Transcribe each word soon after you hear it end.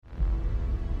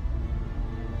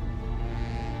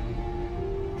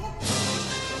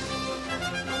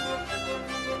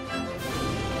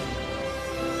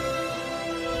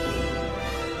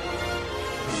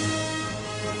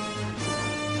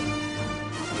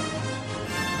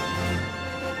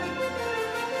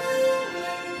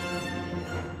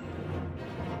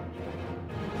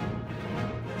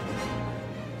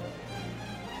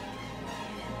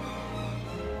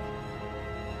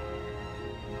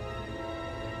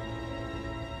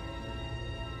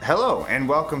Hello, and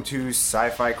welcome to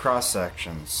Sci-Fi Cross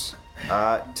Sections.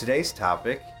 Today's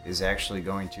topic is actually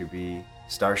going to be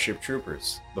Starship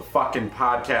Troopers. The fucking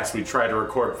podcast we tried to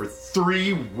record for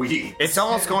 3 weeks. It's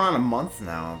almost going on a month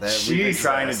now that we've been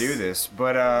trying to do this,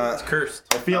 but it's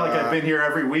cursed. I feel like I've been here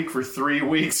every week for 3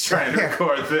 weeks trying to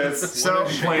record this. So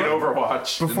playing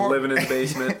Overwatch. Living in the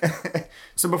basement.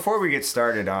 So before we get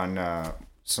started on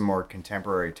some more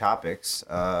contemporary topics,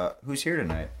 who's here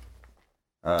tonight?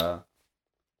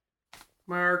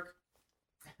 Mark.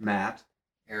 Matt.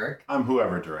 Eric. I'm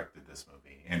whoever directed this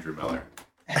movie. Andrew Miller.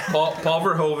 Paul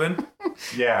Verhoeven.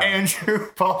 Yeah. Andrew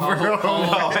Paul Verhoeven.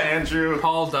 Oh, Andrew.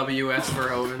 Paul W.S.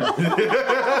 Verhoeven.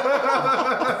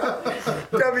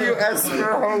 W.S.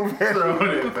 Verhoeven.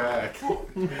 Throwing it back.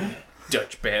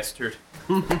 Dutch bastard.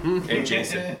 And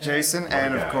Jason. Jason,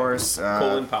 and of course...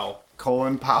 Colin Powell.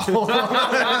 Colin Powell.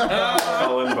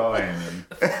 Colin Bohannon.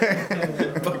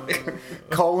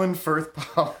 Colin Firth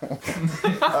Powell.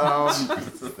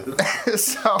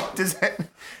 So, does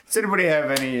anybody have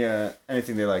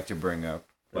anything they like to bring up?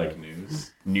 Like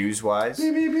news? News-wise? I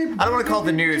don't want to call it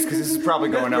the news, because this is probably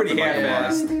going up in like a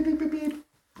month.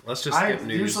 Let's just skip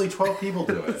news. Usually 12 people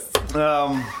do it.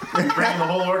 We Bring the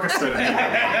whole orchestra to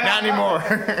Not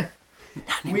anymore.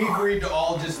 We agreed to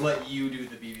all just let you do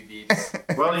the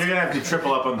BBBs. Well, you're going to have to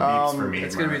triple up on the beeps for me.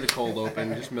 It's going to be the cold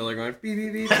open. Just Miller going, beep,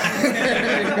 beep, beep.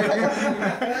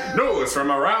 News from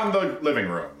around the living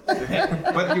room.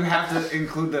 But you have to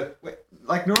include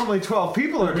like normally 12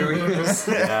 people are doing this.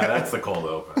 Yeah, that's the cold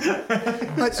open.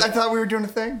 I thought we were doing a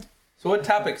thing. So what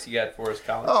topics you got for us,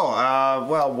 Colin?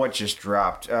 Well, what just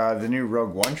dropped? The new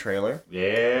Rogue One trailer.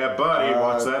 Yeah, buddy.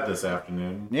 Watch that this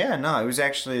afternoon. Yeah, no, it was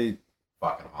actually...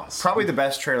 Fucking awesome. probably the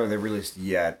best trailer they released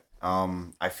yet.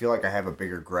 I feel like I have a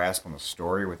bigger grasp on the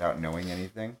story without knowing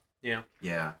anything. Yeah.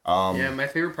 Yeah. Yeah, my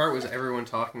favorite part was everyone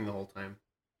talking the whole time.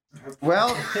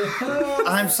 Well,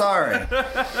 I'm sorry.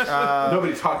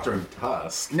 Nobody talked during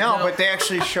Tusk. No, but they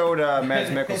actually showed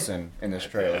Mads Mikkelsen in this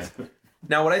trailer.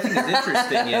 Now, what I think is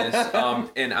interesting is,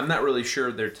 and I'm not really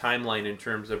sure their timeline in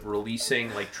terms of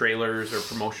releasing like trailers or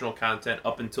promotional content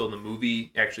up until the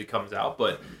movie actually comes out.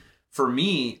 But for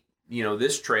me, you know,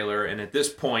 this trailer, and at this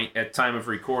point, at time of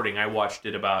recording, I watched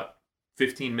it about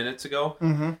 15 minutes ago.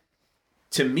 Mm-hmm.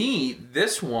 To me,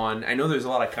 this one, I know there's a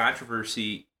lot of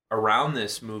controversy around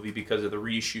this movie because of the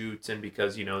reshoots and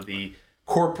because, you know, the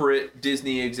corporate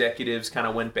Disney executives kind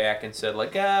of went back and said,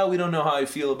 like, we don't know how I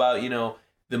feel about, you know,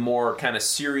 the more kind of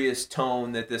serious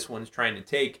tone that this one's trying to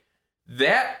take.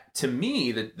 That, to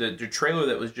me, the trailer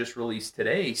that was just released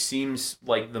today seems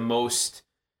like the most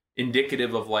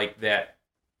indicative of, like, that,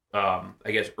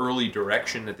 I guess, early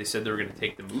direction that they said they were going to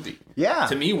take the movie. Yeah.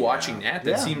 To me, watching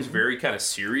that seems very kind of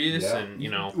serious and, you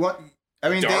know, What? I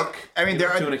mean, dark. there to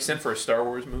are an extent for a Star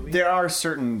Wars movie. there are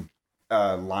certain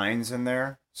lines in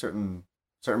there, certain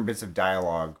bits of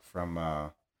dialogue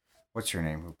from what's her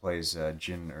name, who plays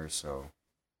Jyn Erso,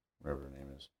 whatever her name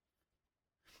is.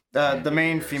 The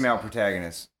main female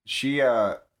protagonist. She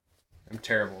I'm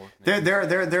terrible with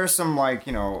names. there's some, like,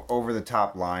 you know, over the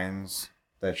top lines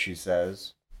that she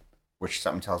says, which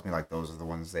something tells me like those are the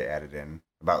ones they added in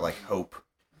about, like, hope.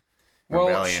 Well,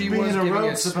 rebellion. she Being was a giving a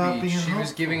rogue's about being speech. She was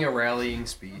hopeful. giving a rallying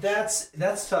speech. That's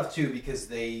tough too because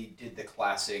they did the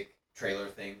classic trailer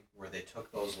thing where they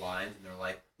took those lines and they're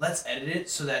like, let's edit it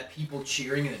so that people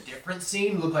cheering in a different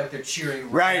scene look like they're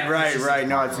cheering. Right.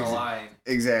 No, it's it's a line.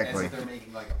 exactly. As if they're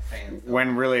making like a fan film.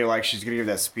 When really, like, she's gonna give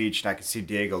that speech, and I can see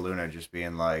Diego Luna just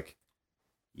being like,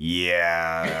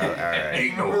 "Yeah, all right."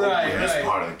 Ain't no Right, hope in this right.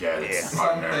 part of the galaxy,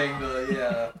 partner. Something to,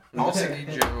 yeah.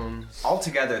 Eddie Jones.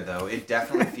 Altogether, though, it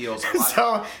definitely feels a lot.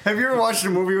 So, have you ever watched a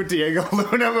movie with Diego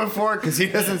Luna before? Because he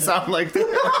doesn't sound like that.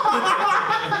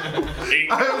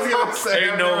 I was gonna say,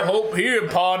 Ain't no hope here,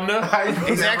 partner.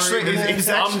 He's actually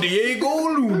I'm Diego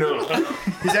Luna.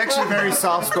 he's actually a very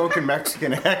soft-spoken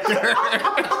Mexican actor.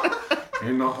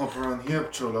 ain't no hope around here,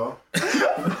 chulo.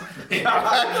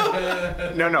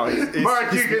 No, he's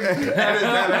Mark, you can edit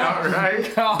that out,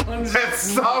 right? That's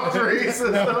soft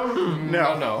racism.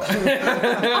 no.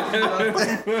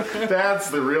 That's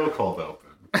the real cold open.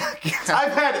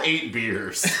 I've had 8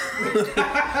 beers.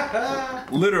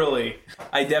 Literally,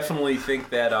 I definitely think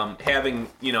that having,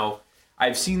 you know,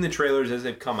 I've seen the trailers as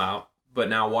they've come out, but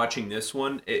now watching this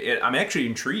one, I'm actually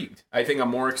intrigued. I think I'm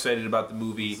more excited about the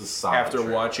movie This is a solid after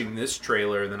trailer. watching this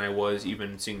trailer than I was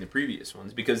even seeing the previous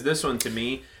ones. Because this one, to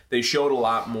me, they showed a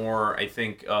lot more, I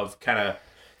think, of kind of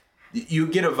you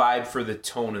get a vibe for the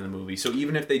tone of the movie. So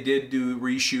even if they did do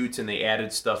reshoots and they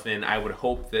added stuff in, I would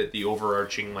hope that the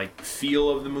overarching feel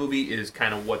of the movie is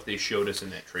kind of what they showed us in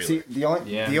that trailer. See, the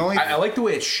only I like the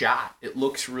way it's shot. It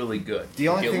looks really good. The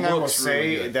only It thing I will looks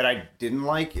really say good. that I didn't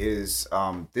like is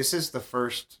this is the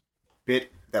first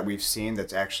bit that we've seen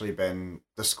that's actually been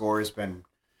the score has been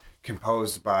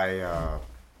composed by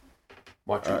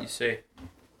Watch what you say.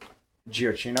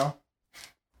 Giacchino.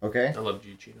 Okay. I love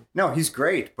Giacchino. No, he's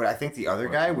great, but I think the other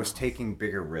guy was taking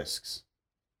bigger risks.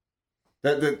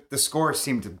 The score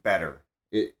seemed better.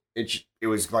 It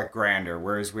was like grander,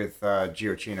 whereas with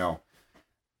Giacchino,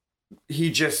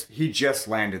 he just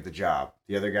landed the job.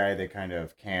 The other guy they kind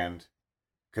of canned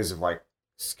because of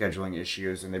scheduling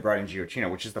issues, and they brought in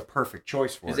Giacchino, which is the perfect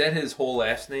choice for Is it. that his whole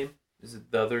last name? Is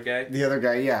it the other guy? The other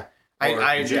guy, yeah. Or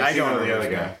I don't know the other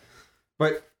his guy. name.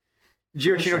 But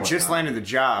Giacchino one just not? landed the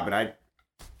job, and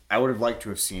I would have liked to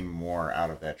have seen more out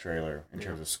of that trailer in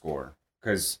terms of score.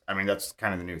 Because, I mean, that's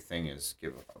kind of the new thing is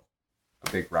give a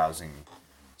big rousing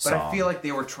But song. I feel like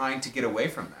they were trying to get away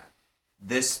from that.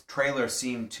 This trailer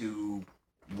seemed to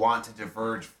want to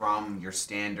diverge from your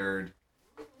standard.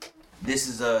 This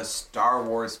is a Star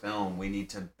Wars film. We need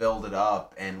to build it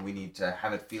up and we need to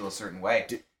have it feel a certain way.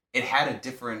 It had a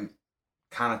different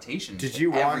connotation Did to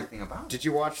you want- everything about it. Did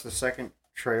you watch the second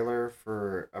trailer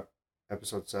for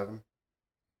episode 7?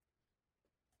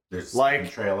 There's Like- a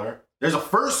trailer. There's a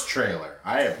first trailer.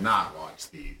 I have not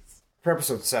watched these. For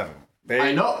episode 7.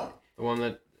 I know. The one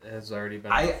that has already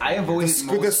been. I avoided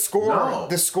The score, No.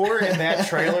 the score in that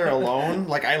trailer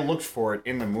alone, I looked for it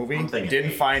in the movie, I'm thinking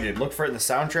didn't 8. find it. Looked for it in the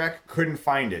soundtrack, couldn't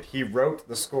find it. He wrote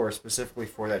the score specifically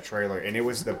for that trailer, and it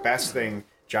was the best thing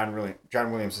John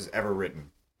Williams has ever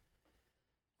written.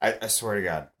 I swear to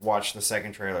God, watch the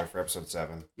second trailer for episode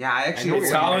 7. Yeah, I actually I know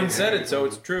avoided Colin it. said it, so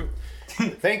it's true.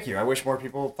 Thank you. I wish more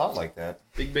people thought like that.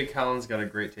 Big Colin's got a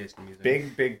great taste in music.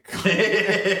 Big.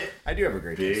 I do have a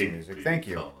great taste in music. Thank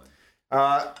you.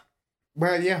 Well,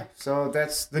 yeah. So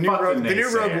that's the new Fuck the the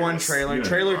new Rogue One naysayers. trailer, You know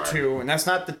trailer you are. 2, and that's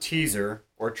not the teaser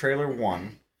or trailer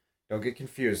 1. Don't get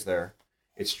confused there.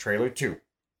 It's trailer 2.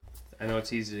 I know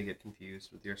it's easy to get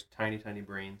confused with your tiny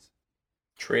brains.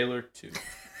 Trailer 2.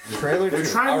 Trailer They're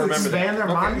 2. trying I'll to remember that. expand their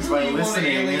minds by You want to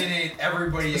listening. alienate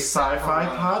everybody The except for Sci-Fi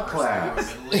one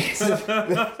person Podcast. at least.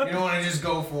 You don't want to just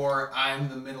go for I'm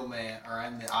the middleman or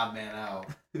I'm the odd man out.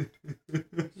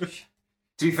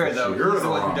 To be fair, though, You're he's the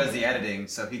one wrong. who does the editing,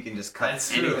 so he can just cut That's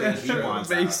true, anything that's he true.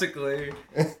 wants out. Basically.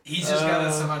 He's just got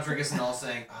to somehow trick us into all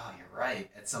saying, "Oh, you're right."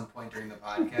 At some point during the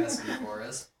podcast in the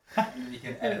chorus, and then you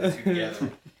can edit the two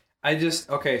together. I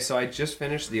just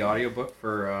finished the audiobook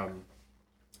for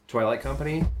Twilight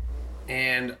Company,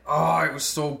 and it was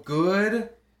so good.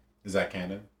 Is that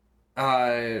canon?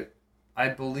 I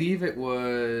believe it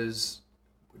was.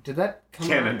 Did that come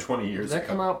Canon out? 20 Did years that ago.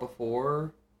 come out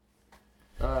before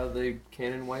the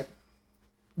canon wipe?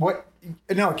 What?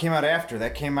 No, it came out after.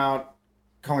 That came out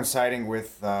coinciding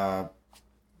with the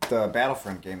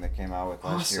Battlefront game that came out with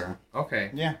last year. Okay.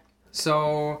 Yeah.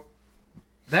 So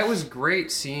that was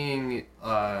great seeing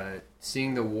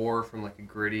the war from a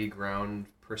gritty ground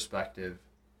perspective.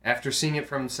 After seeing it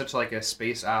from such a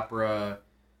space opera,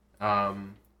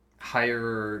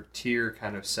 higher tier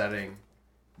kind of setting,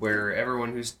 where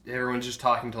everyone's just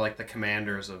talking to the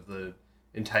commanders of the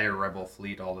entire rebel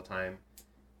fleet all the time.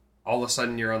 All of a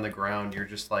sudden, you're on the ground. You're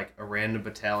just a random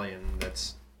battalion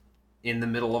that's in the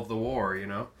middle of the war.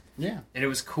 Yeah. And it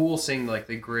was cool seeing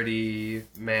the gritty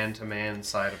man-to-man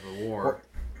side of the war.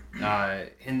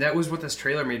 And that was what this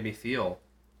trailer made me feel.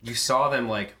 You saw them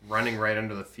running right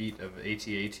under the feet of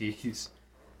AT-ATs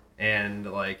and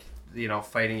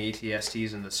fighting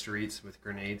AT-STs in the streets with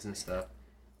grenades and stuff.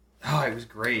 Oh, it was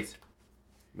great.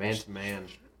 Man-to-man.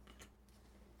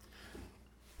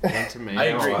 Man-to-man. I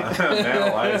agree.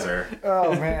 Analyzer.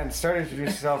 Oh man, start introducing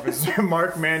yourself as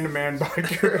Mark Man-to-Man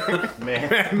Butker. Man.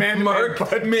 Man-to-man Mark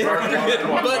Butker.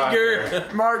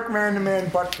 Mark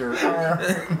Man-to-Man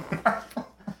Butker.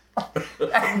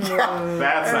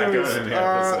 That's not good in the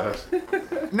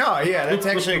episode. No, yeah, that's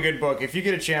actually a good book. If you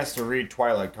get a chance to read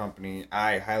Twilight Company,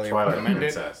 I highly Twilight recommend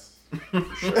Princess.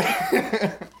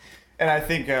 it. And I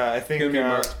think It's gonna be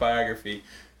Mark's biography.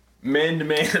 Man to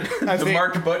man, the think-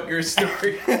 Mark Butker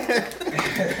story.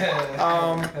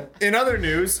 in other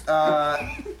news,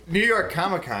 New York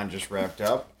Comic Con just wrapped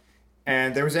up,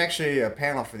 and there was actually a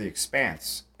panel for The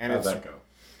Expanse, and How'd it's that go?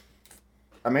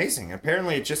 amazing.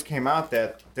 Apparently, it just came out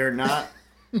that they're not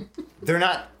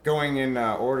going in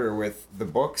order with the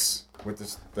books with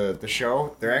the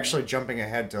show. They're actually jumping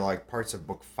ahead to parts of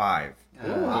book 5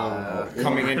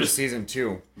 coming into season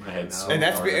 2. My head's so And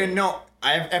that's hard. and no,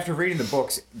 after reading the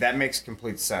books, that makes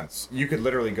complete sense. You could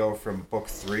literally go from book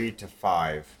 3 to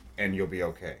 5, and you'll be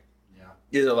okay.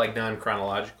 Is it like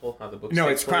non-chronological? How the books? No,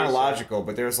 take it's place, chronological,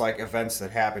 but there's like events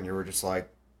that happen. You were just like,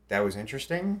 that was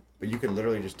interesting, but you could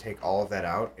literally just take all of that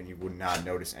out, and you would not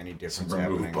notice any difference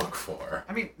Remove happening. book 4.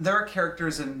 I mean, there are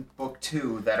characters in book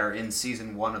 2 that are in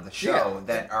season 1 of the show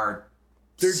that are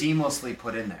seamlessly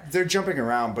put in there. They're jumping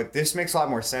around, but this makes a lot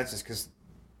more sense, is because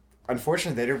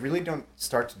unfortunately they really don't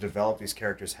start to develop these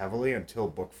characters heavily until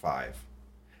book 5.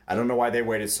 I don't know why they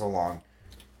waited so long,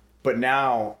 but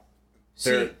now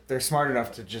they're smart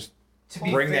enough to just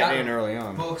bring that in early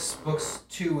on. Books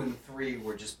 2 and 3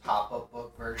 were just pop-up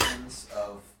book versions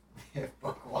of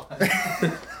book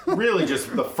 1. Really,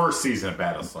 just the first season of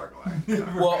Battlestar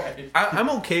Galactica. Well, I'm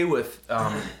okay with,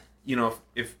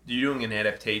 if you're doing an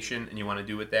adaptation and you want to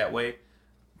do it that way,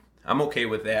 I'm okay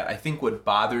with that. I think what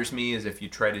bothers me is if you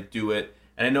try to do it,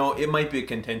 and I know it might be a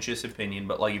contentious opinion,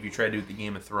 but like if you try to do it the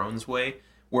Game of Thrones way,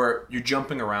 where you're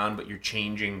jumping around but you're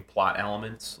changing plot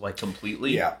elements like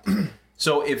completely. Yeah.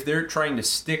 So if they're trying to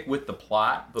stick with the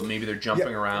plot, but maybe they're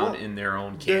jumping around in their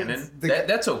own canon,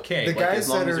 that's okay. The guys as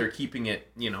long that as are- they're keeping it,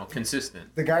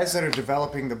 consistent. The guys that are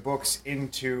developing the books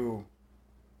into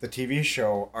the TV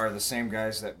show are the same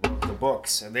guys that wrote the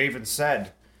books, and they even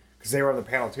said, because they were on the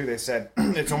panel too, they said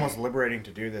it's almost liberating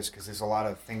to do this because there's a lot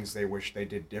of things they wish they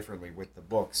did differently with the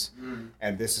books,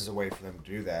 and this is a way for them to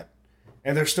do that.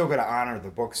 And they're still going to honor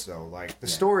the books, though. Like, the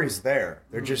story's there.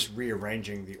 They're just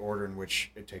rearranging the order in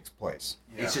which it takes place.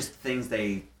 Yeah. It's just things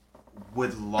they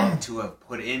would love to have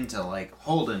put into, like,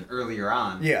 Holden earlier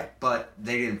on. Yeah. But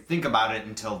they didn't think about it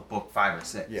until book 5 or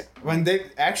 6. Yeah. When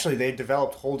they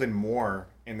developed Holden more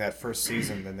in that first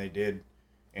season than they did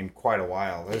in quite a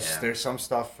while. There's some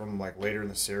stuff from, like, later in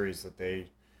the series that they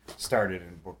started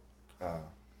in book,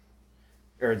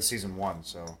 or in season 1,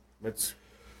 so it's...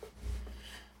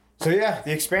 So yeah,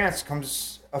 The Expanse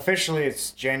comes officially. It's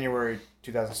January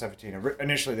 2017.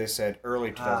 Initially they said early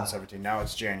 2017. Now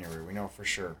it's January. We know for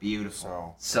sure.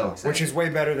 Beautiful. So exciting. which is way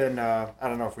better than I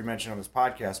don't know if we mentioned on this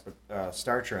podcast, but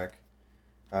Star Trek.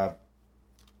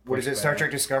 What is it? Star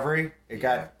Trek Discovery. It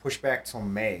got pushed back till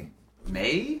May.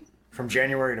 May? From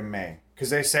January to May, because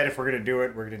they said if we're going to do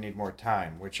it, we're going to need more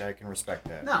time, which I can respect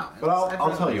that. No. But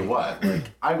I'll tell you what. Like,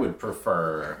 I would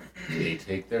prefer they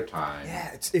take their time.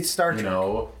 Yeah, it's Star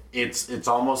Trek. It's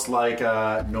almost like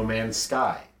No Man's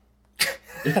Sky.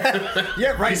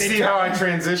 Yeah, right. You see how I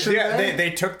transitioned? Yeah, there?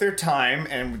 they took their time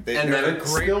and then a it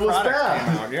great still was product bad.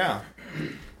 came out. Yeah,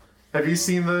 Have you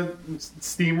seen the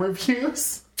Steam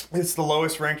reviews? it's the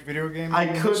lowest ranked video game. I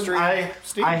in couldn't. history.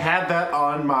 I had that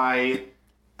on my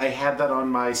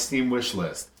Steam wish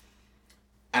list,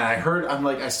 and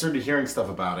I started hearing stuff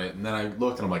about it, and then I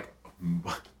looked and I'm like,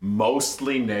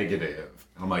 mostly negative.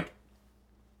 And I'm like,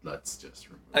 let's just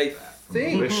remove that from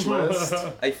the wish list.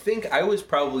 I think I was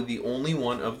probably the only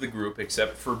one of the group,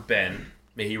 except for Ben.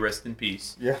 May he rest in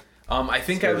peace. Yeah. I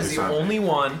think I was the only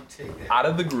one out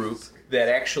of the group that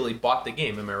actually bought the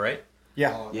game. Am I right?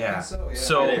 Yeah. Yeah.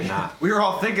 So We were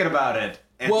all thinking about it.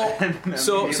 And Well, then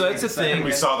so that's the thing.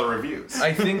 We saw the reviews.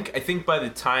 I think by the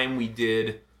time we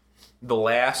did the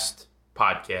last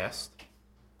podcast,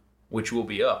 which will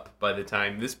be up by the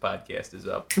time this podcast is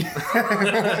up.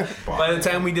 By the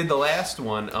time we did the last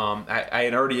one, I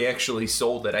had already actually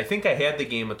sold it. I think I had the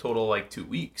game a total of like 2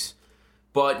 weeks.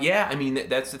 But yeah, I mean,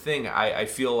 that's the thing. I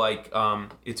feel like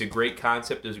it's a great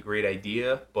concept, it's a great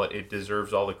idea, but it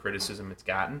deserves all the criticism it's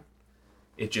gotten.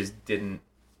 It just didn't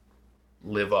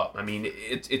live up. I mean,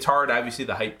 it's hard. Obviously,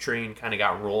 the hype train kind of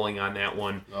got rolling on that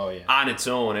one on its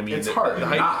own. I mean, It's hard the to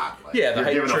hype, not. Like, yeah, the you're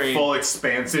hype given train. a full,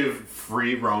 expansive,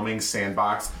 free roaming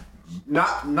sandbox.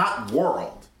 Not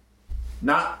world.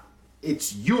 Not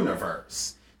its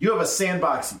universe. You have a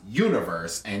sandbox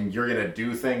universe, and you're gonna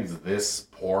do things this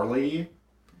poorly.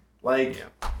 Like,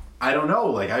 I don't know.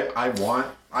 Like,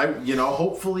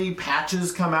 hopefully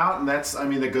patches come out, and that's, I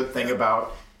mean, the good thing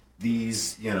about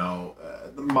these, the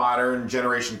modern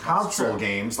generation console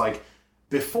games, like,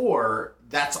 before,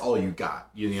 that's all you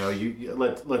got.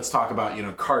 Let's talk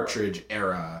about, cartridge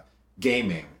era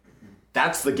gaming.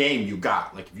 That's the game you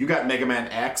got. Like, if you got Mega Man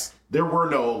X, there were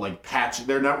no, like, patches.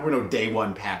 Were no day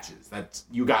one patches.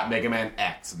 You got Mega Man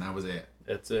X, and that was it.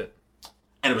 That's it.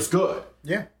 And it was good.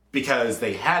 Yeah. Because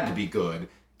they had to be good.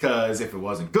 Because if it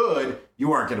wasn't good, you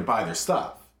weren't going to buy their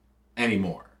stuff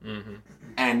anymore. Mm-hmm.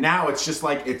 And now it's just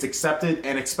like, it's accepted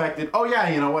and expected. Oh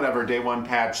yeah, whatever, day one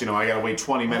patch, I gotta wait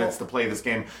 20 minutes to play this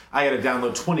game. I gotta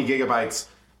download 20 gigabytes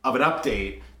of an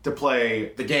update to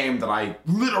play the game that I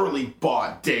literally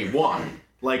bought day one.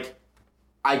 Like,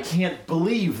 I can't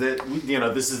believe that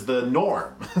this is the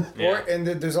norm.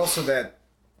 There's also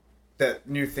that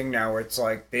new thing now where it's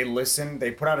like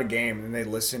they put out a game and they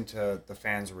listen to the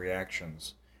fans'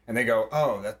 reactions and they go,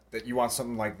 oh, that you want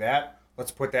something like that?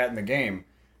 Let's put that in the game.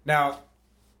 Now,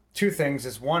 two things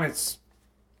is one, it's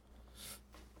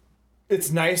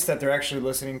nice that they're actually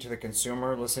listening to the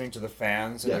consumer, listening to the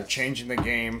fans, and they're changing the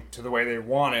game to the way they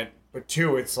want it. But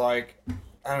two, it's like,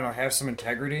 I don't know, have some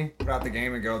integrity, put out the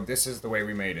game and go, this is the way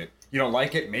we made it. You don't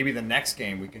like it? Maybe the next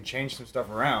game we can change some stuff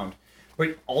around.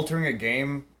 But altering a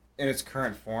game in its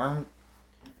current form...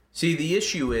 See, the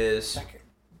issue is,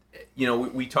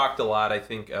 we talked a lot, I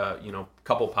think, a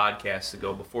couple podcasts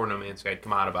ago before No Man's Sky had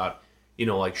come out about,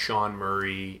 like Sean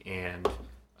Murray and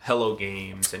Hello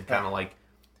Games and kind of like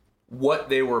what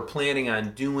they were planning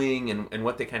on doing and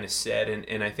what they kind of said.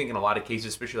 And I think in a lot of cases,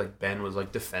 especially like Ben was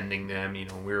like defending them,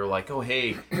 we were like, oh,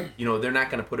 hey, they're not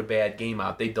going to put a bad game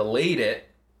out. They delayed it,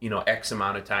 X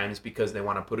amount of times because they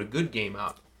want to put a good game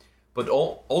out. But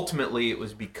ultimately it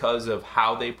was because of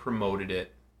how they promoted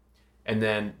it and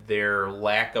then their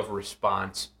lack of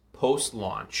response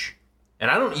post-launch.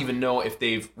 And I don't even know if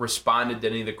they've responded to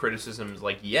any of the criticisms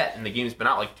like yet, and the game's been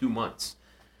out like 2 months.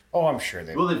 Oh, I'm sure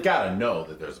they will. Well, they've got to know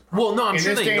that there's a problem. Well, no, I'm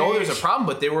sure they know there's a age- problem,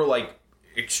 but they were like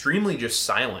extremely just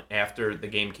silent after the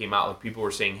game came out. Like people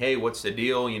were saying, hey, what's the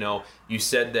deal? You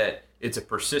said that it's a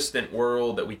persistent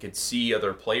world, that we could see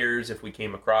other players if we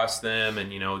came across them,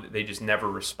 and they just never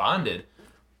responded.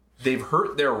 They've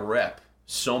hurt their rep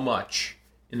so much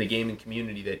in the gaming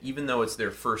community that even though it's their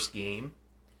first game,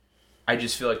 I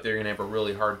just feel like they're going to have a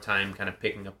really hard time kind of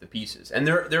picking up the pieces. And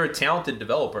they're a talented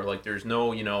developer. Like there's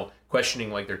no, questioning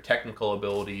like their technical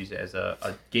abilities as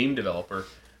a game developer,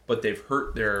 but they've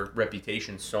hurt their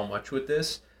reputation so much with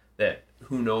this that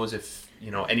who knows if,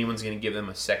 anyone's going to give them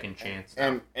a second chance.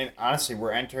 And honestly,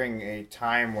 we're entering a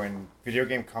time when video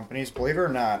game companies, believe it or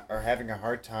not, are having a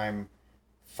hard time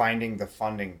finding the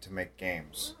funding to make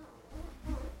games.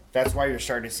 That's why you're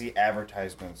starting to see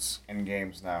advertisements in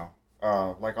games now.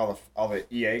 Like all the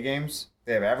EA games,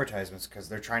 they have advertisements because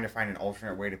they're trying to find an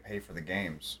alternate way to pay for the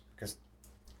games. Because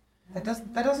That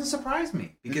doesn't surprise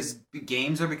me because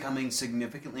games are becoming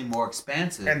significantly more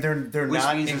expensive, and they're which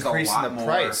not means there's a increasing lot the more-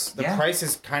 price. The Yeah. price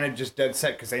is kind of just dead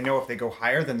set because they know if they go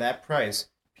higher than that price,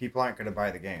 people aren't going to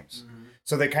buy the games.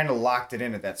 So they kind of locked it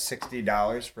in at that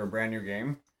 $60 for a brand new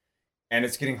game, and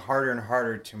it's getting harder and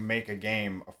harder to make a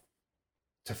game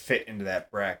to fit into that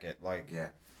bracket. Like, Yeah.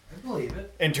 I believe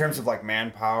it. in terms of like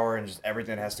manpower and just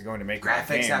everything that has to go into making a Graphics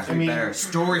game. have to be better.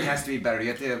 Story has to be better. You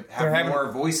have to They're have having- more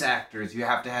voice actors. You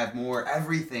have to have more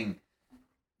everything.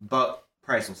 But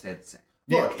price will stay the same.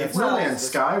 Look, Yeah, if No Man's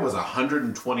Sky was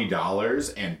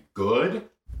 $120 and good,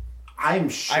 I'm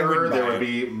sure wouldn't there buy would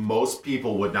it. be most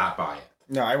people would not buy it.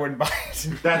 No, I wouldn't buy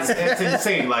it. That's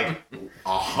insane. Like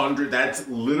 100. That's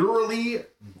literally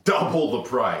double the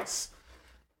price.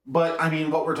 But I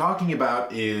mean, what we're talking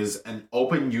about is an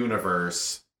open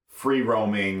universe, free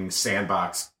roaming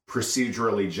sandbox,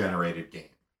 procedurally generated game.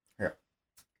 Yeah.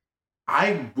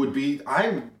 I'm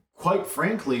quite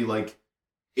frankly like,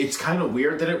 it's kind of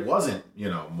weird that it wasn't,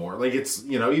 more like it's,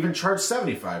 even charged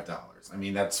 $75. I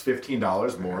mean, that's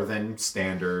 $15 more than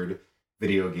standard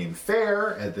video game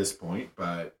fare at this point,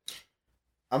 but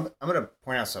I'm going to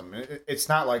point out something. It's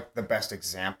not like the best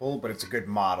example, but it's a good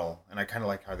model, and I kind of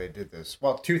like how they did this.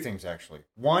 Well, two things, actually.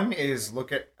 One is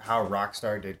look at how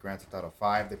Rockstar did Grand Theft Auto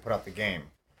 5. They put out the game.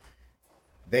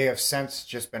 They have since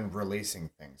just been releasing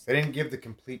things. They didn't give the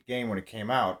complete game when it came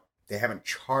out. They haven't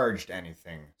charged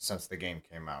anything since the game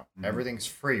came out. Mhm. Everything's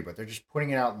free, but they're just putting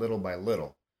it out little by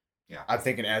little. Yeah. I'm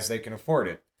thinking as they can afford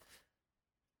it.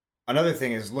 Another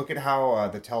thing is look at how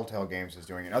the Telltale Games is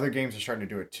doing it. Other games are starting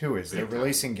to do it too. Is they're Big time.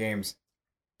 releasing games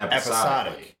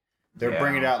episodically. episodic. They're Yeah.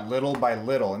 bringing it out little by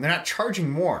little, and they're not charging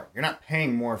more. You're not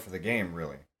paying more for the game,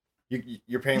 really.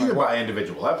 You're paying You like can what? buy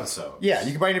individual episodes. Yeah,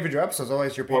 you can buy individual episodes.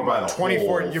 Otherwise, you're paying Or buy about the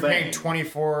 24. whole You're paying thing.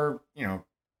 24,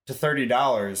 to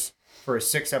 $30 for a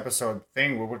 6-episode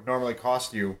thing, what would normally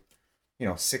cost you,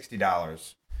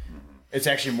 $60. It's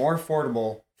actually more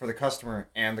affordable for the customer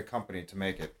and the company to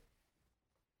make it.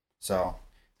 So,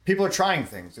 people are trying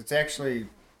things. It's actually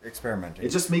experimenting. It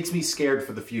just makes me scared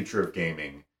for the future of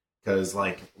gaming because,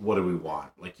 like, what do we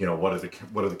want? Like, what are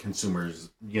the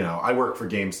consumers? I work for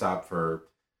GameStop for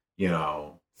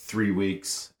 3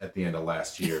 weeks at the end of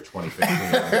last year,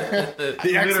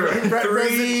 2015.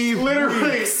 Literally,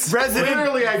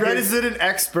 literally, I did resident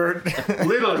expert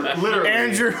literally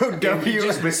Andrew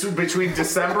W. Between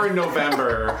December and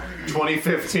November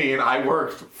 2015, I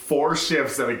worked 4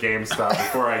 shifts at a GameStop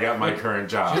before I got my current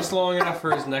job. Just long enough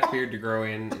for his neck beard to grow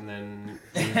in, and then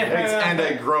And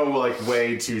I grow like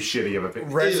way too shitty of a picture.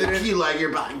 Resident- You like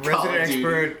you're buying Call resident of Duty.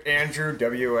 expert Andrew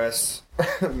W.S.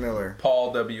 Miller.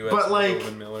 Paul W.S. But, like-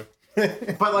 Melvin Miller.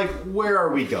 But like, where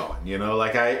are we going? You know,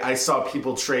 like I saw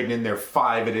people trading in their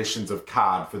 5 editions of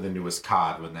COD for the newest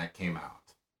COD when that came out.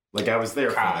 Like I was there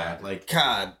for that. Like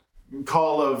COD.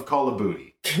 Call of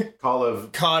Booty.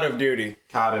 COD of Duty.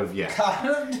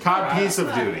 COD Piece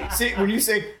of Duty. See, when you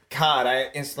say COD, I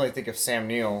instantly think of Sam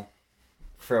Neill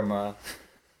from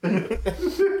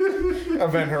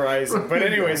Event Horizon. But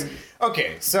anyways,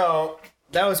 okay, so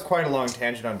that was quite a long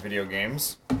tangent on video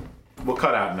games. We'll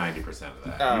cut out 90%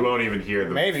 of that. You won't even hear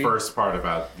the maybe. first part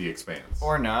about The Expanse.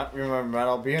 Or not. Remember, might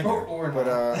all be in there. Or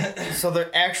but, so the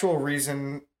actual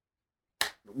reason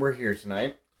we're here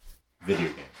tonight... Video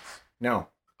games. No.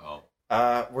 Oh.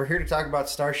 We're here to talk about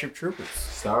Starship Troopers.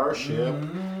 Starship,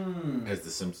 as the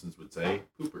Simpsons would say,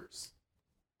 poopers.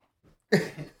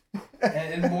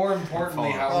 And more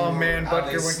importantly, how Oh, we man, how Butker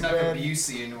they went to snuck bed. a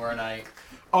Busey into our night.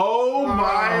 Oh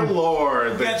my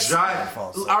lord! The That's- giant.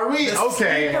 Are we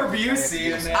okay? For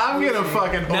Busey, and I'm gonna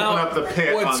fucking open up the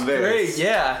pit what's on this. great,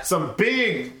 yeah. Some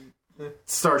big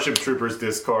Starship Troopers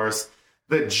discourse.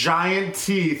 The giant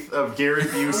teeth of Gary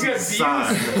Busey's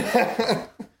son.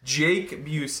 Jake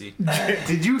Busey.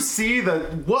 Did you see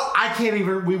what? I can't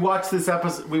even. We watched this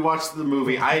episode. We watched the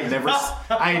movie. I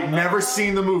had never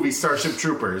seen the movie Starship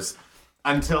Troopers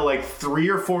until like 3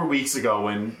 or 4 weeks ago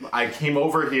when I came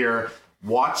over here,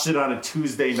 watched it on a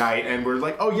Tuesday night, and we're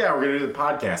like, oh yeah, we're gonna do the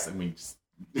podcast, and we just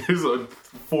it was like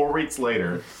 4 weeks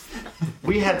later.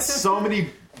 We had so many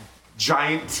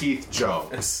giant teeth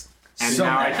jokes. And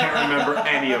now I can't remember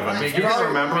any of them. If you guys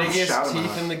remember them, biggest shout them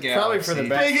teeth out. in the galaxy. Probably for the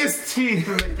best. Biggest teeth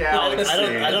in the galaxy.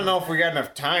 I don't know if we got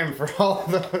enough time for all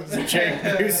of those Jake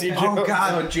Busey jokes. Oh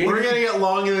God! No, Jake, We're gonna get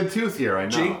long in the tooth here, I know.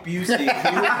 Jake Busey. He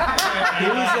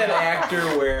was that actor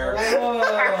where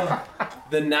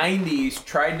the 90s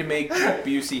tried to make Jake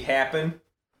Busey happen,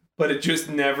 but it just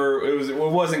never. It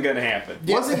wasn't gonna happen.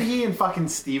 Wasn't he in fucking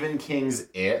Stephen King's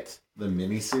It, the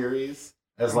miniseries,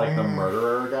 as like the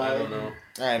murderer guy? I don't know.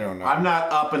 I don't know. I'm not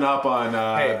up and up on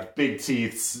Hey. Big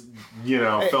Teeth's,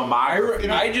 filmography.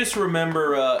 I just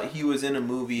remember he was in a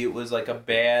movie. It was like a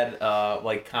bad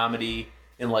like comedy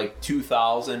in like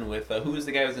 2000 with who was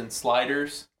the guy who was in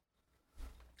Sliders?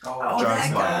 Oh, John that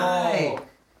Snyder. guy!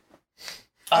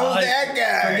 that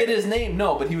guy! Forget his name.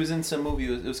 No, but he was in some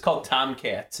movie. It was called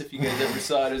Tomcats. If you guys ever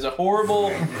saw it, it was a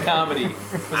horrible comedy. It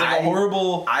was like a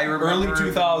horrible I early remember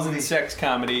 2000 the sex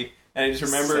comedy. And I just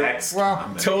remember Sex Well,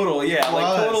 comedy. total, yeah, like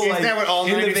total, Isn't like that what all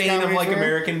in the 90s vein of comedies like were?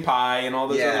 American Pie and all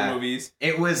those Yeah. other movies.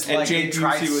 It was And like Jake it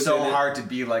tried Busey was so in it. hard to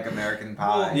be like American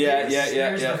Pie. Yeah, Here's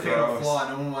yeah. the fatal Gross. flaw.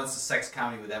 No one wants a sex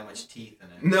comedy with that much teeth in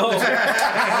it. No, no.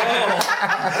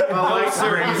 like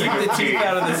Sir, keep the teeth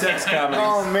out of the sex comedies.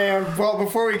 Oh man! Well,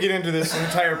 before we get into this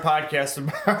entire podcast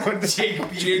about Jake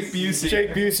Busey.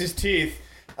 Jake Busey's teeth,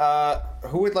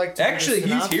 who would like to? Actually, do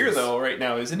the he's here synopsis? though right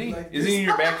now, isn't he? Isn't he in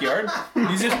your backyard?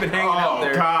 He's just been hanging out Oh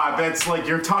there. God, that's like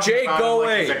you're talking Jake, about go him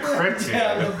like away. he's a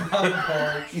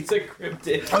cryptid. He's a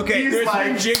cryptid. Okay, There's like-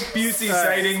 been Jake Busey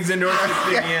sightings in Northwest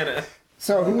Indiana.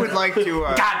 So who would like to?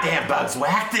 Goddamn bugs,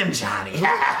 whack them, Johnny.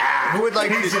 Who would like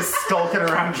He's to? just skulking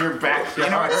around your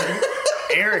backyard.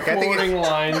 Eric, I think Quoting it's,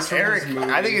 lines from Eric, his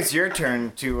movie. I think it's your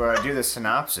turn to do the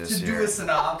synopsis To here. do a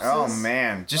synopsis. Oh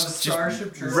man, of just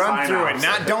Starship Troopers. run through it.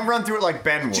 Synopsis. Don't run through it like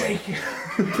Ben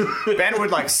would. Ben would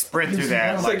like sprint through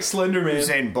that It's like like Slender Man.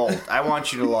 Usain Bolt. I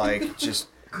want you to like just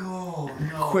Oh,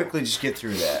 no. quickly just get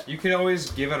through that. You could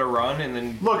always give it a run and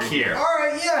then Look here. All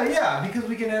right, yeah, because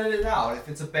we can edit it out if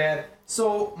it's a bad.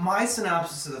 So my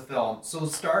synopsis of the film. So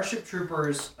Starship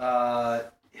Troopers,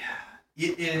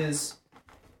 it is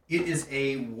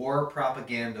a war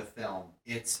propaganda film.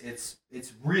 It's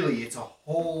a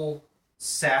whole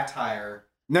satire.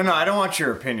 No, I don't want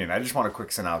your opinion. I just want a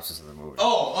quick synopsis of the movie.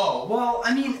 Oh, well,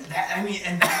 and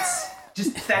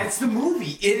that's the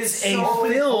movie. It is a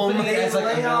film They It's like a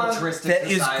lay on- militaristic That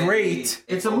is society. great.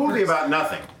 It's a movie about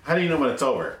nothing. How do you know when it's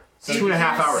over? So 2.5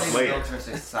 hours the later.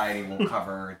 Militaristic society will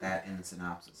cover that in the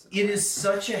synopsis. It is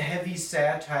such a heavy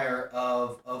satire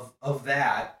of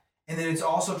that, and then it's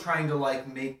also trying to like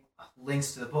make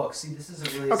links to the book. See, this is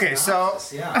a really Okay, so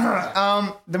synopsis.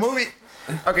 Yeah. the movie.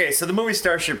 Okay, so the movie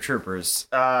Starship Troopers.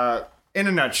 in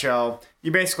a nutshell,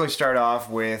 you basically start off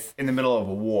with in the middle of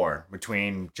a war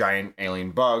between giant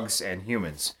alien bugs and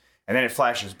humans. And then it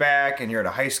flashes back, and you're at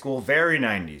a high school. Very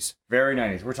 90s. Very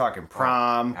 90s. We're talking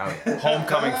prom,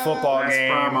 homecoming football Best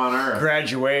game, prom on Earth. Space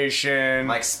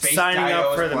graduation, signing up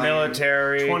Dido's for the playing.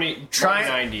 military,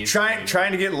 90s.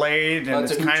 trying to get laid, and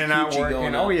Lots it's of kind of not hoochie-coochie working.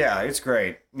 going Oh on. yeah, it's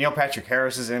great. Neil Patrick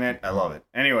Harris is in it. I love it.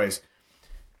 Anyways,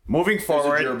 moving There's a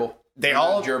forward, gerbil. they There's a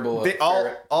all gerbil, they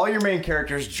ferret. all your main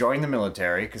characters join the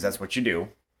military because that's what you do.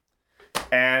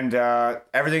 And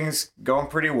everything's going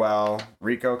pretty well.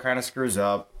 Rico kind of screws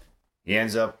up. He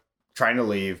ends up trying to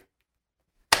leave.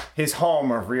 His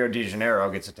home of Rio de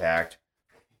Janeiro gets attacked.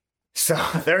 So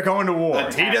they're going to war.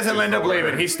 He doesn't end up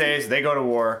leaving. He stays. They go to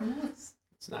war.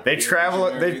 It's not They Rio de travel.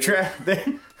 Janeiro They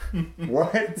either.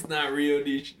 What? It's not Rio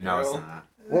de Janeiro. No, it's not.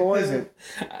 What was it?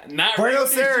 Not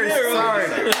Buenos Rio de Aires.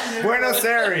 Janeiro. Sorry. Buenos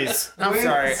Aires. I'm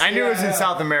sorry. I knew it was in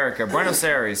South America. Buenos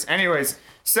Aires. Anyways,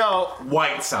 so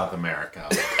White South America.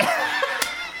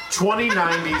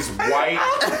 2090s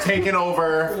white taking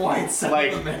over. White South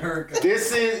Like, America.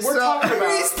 This is we're talking about.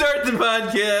 Restart the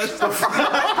podcast.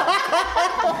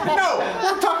 No,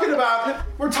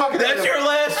 we're talking That's about. your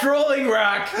last Rolling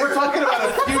Rock. We're talking about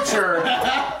a future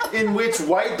in which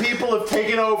white people have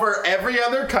taken over every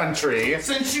other country.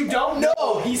 Since you don't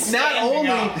know, he's Not standing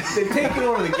only up. they've taken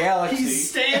over the galaxy. He's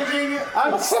standing.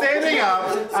 I'm standing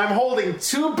up. I'm holding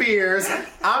 2 beers.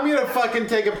 I'm gonna fucking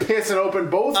take a piss and open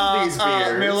both of these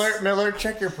beers. Miller,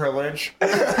 check your privilege.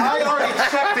 I already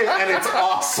checked it and it's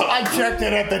awesome. I checked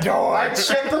it at the door. I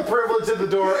checked the privilege at the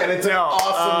door and it's an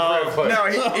awesome privilege. No,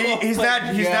 he's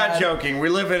not. He's not joking. We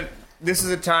live in. This is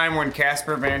a time when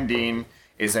Casper Van Dien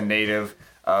is a native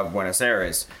of Buenos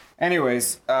Aires.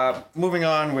 Anyways, moving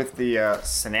on with the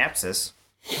synopsis.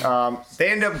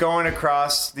 They end up going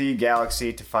across the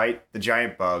galaxy to fight the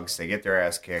giant bugs. They get their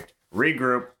ass kicked,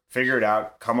 regroup, figure it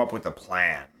out, come up with a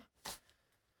plan.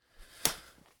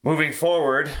 Moving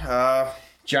forward,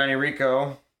 Johnny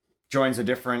Rico joins a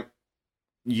different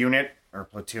unit or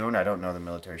platoon. I don't know the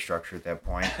military structure at that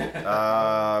point.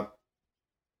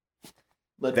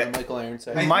 Led by Michael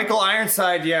Ironside. Michael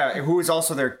Ironside, yeah, who was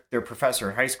also their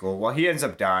professor in high school. Well, he ends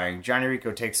up dying. Johnny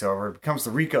Rico takes over, becomes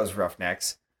the Rico's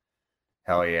Roughnecks.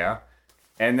 Hell yeah.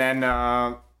 And then,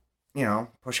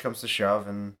 push comes to shove,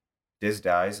 and Diz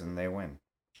dies, and they win.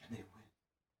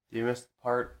 You missed the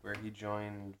part where he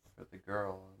joined for the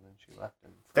girl and then she left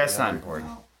him. for That's the not other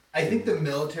important. I think the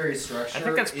military structure. I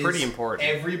think that's pretty is- important.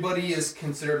 Everybody is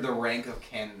considered the rank of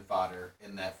cannon fodder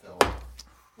in that film.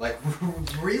 Like,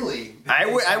 really?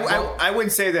 I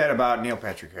wouldn't say that about Neil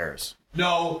Patrick Harris.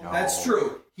 No, that's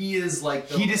true. He is like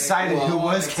the He decided who one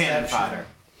was cannon exception. fodder.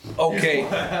 Okay,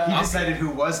 He decided who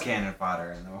was cannon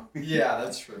fodder in the movie. Yeah,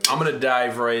 that's true. I'm gonna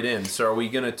dive right in. So, are we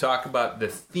gonna talk about the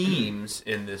themes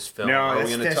in this film? No, are we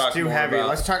that's, gonna that's talk too more heavy. about?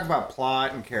 Let's talk about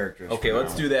plot and characters. Okay, for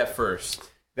let's now. do that first.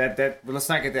 Let's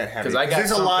not get that heavy. Because I got there's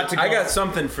a lot to go. I got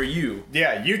something for you.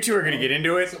 Yeah, you two are gonna get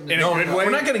into it in No, a good way. we're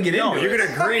not gonna get no, into you're it.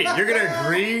 gonna agree. You're gonna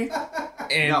agree,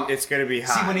 and No. it's gonna be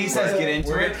hot. See, when he says get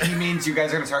into it, he means you guys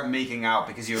are gonna start making out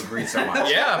because you agreed so much.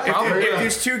 Yeah, probably. if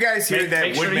there's two guys here that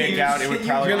make would sure make you out, it would There's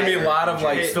probably gonna be a lot of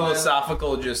like Okay.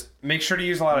 philosophical just Make sure to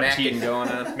use a lot of macking teeth. going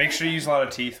on. Make sure you use a lot of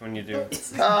teeth when you do. Look,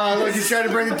 he's trying to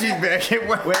bring the teeth back.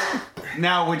 Wait,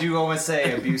 now, would you almost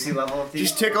say a Busey level of teeth?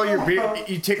 Just tickle your beard.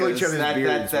 You tickle each other's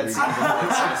beards. That's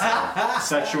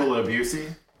Sexual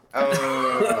abusey.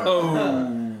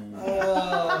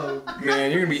 Oh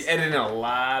man, you're gonna be editing a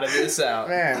lot of this out.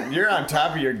 Man, you're on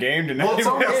top of your game tonight. Well, it's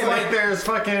almost like there's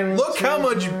fucking. Look how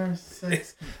much.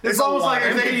 It's almost like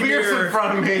there's empty a beers beer. in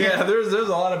front of me. Yeah, there's a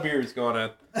lot of beers going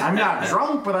on. I'm not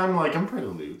drunk, but I'm pretty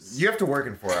loose. You have to work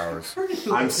in 4 hours.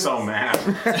 I'm so mad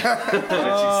that she said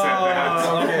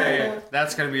that. Okay,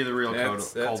 That's gonna be the real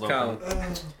that's cold Colin.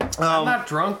 open. I'm not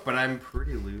drunk, but I'm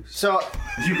pretty loose. So,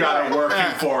 You gotta work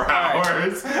in 4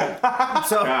 hours.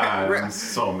 so God, I'm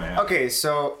so mad. okay,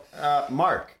 so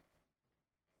Mark,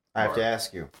 I have to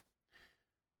ask you,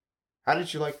 how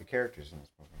did you like the characters in this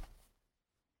movie?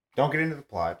 Don't get into the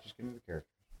plot, just get into the characters.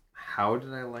 How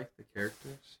did I like the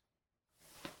characters?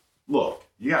 Look,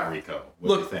 you got Rico.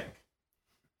 What do you think?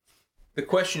 The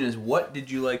question is, what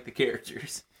did you like the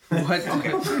characters? What?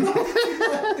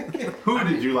 Who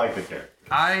did you like the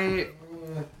character?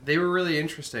 They were really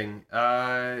interesting.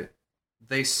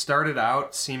 They started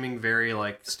out seeming very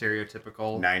like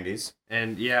stereotypical 90s.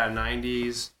 and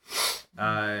 90s,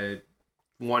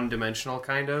 one-dimensional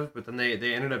kind of, but then they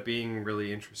ended up being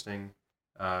really interesting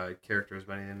characters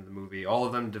by the end of the movie. All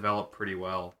of them developed pretty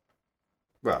well.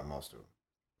 Well, most of them.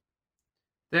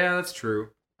 Yeah, that's true.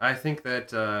 I think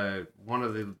that one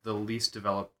of the least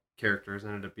developed characters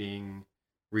ended up being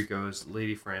Rico's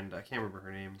lady friend. I can't remember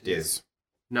her name. Diz.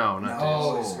 No, not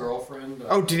Oh, Diz. his girlfriend.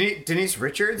 Oh, Denise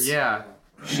Richards? Yeah,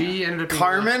 she ended up being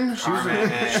Carmen?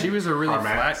 She was a really Carmax.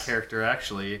 flat character,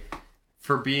 actually,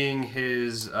 for being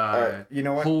his you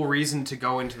know what? whole reason to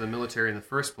go into the military in the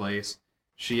first place.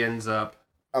 She ends up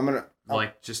I'm gonna.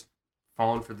 like just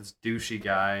falling for this douchey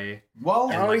guy. Well,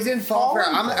 Oh, he didn't fall for.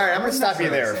 I'm gonna stop you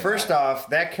there. Say First that. off,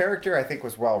 that character I think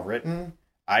was well written.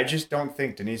 I just don't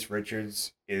think Denise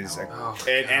Richards is Oh,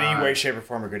 in any God. way, shape, or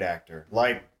form a good actor.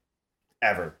 Like,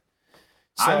 ever.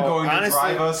 I'm going to honestly-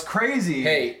 drive us crazy.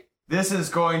 Hey, This is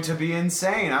going to be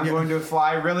insane. I'm going to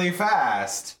fly really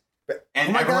fast. And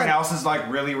Oh my everyone God. else is like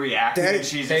really reacting, That- and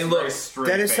she's Hey, just look, very straight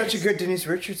That is such a faced. good Denise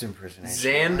Richards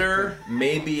impersonation. Xander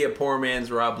may be a poor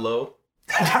man's Rob Lowe.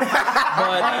 But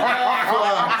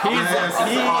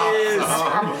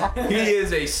he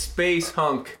is a space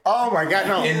hunk Oh my God,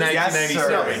 no! in Yes,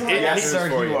 1997. sir. Yes, sir,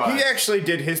 he was. He actually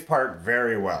did his part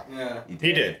very well. Yeah.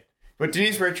 He did. But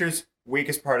Denise Richards,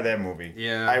 weakest part of that movie.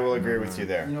 Yeah. I will agree with you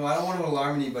there. You know, I don't want to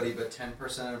alarm anybody, but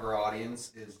 10% of our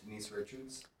audience is Denise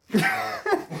Richards.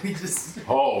 We just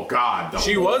Oh God,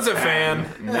 She was a fan,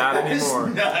 not anymore.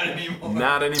 not anymore.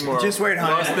 Not anymore. Just wait,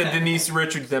 honey. Lost the Denise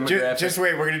Richards demographic. Just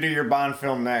wait, we're gonna do your Bond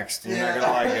film next. You're not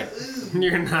gonna like it.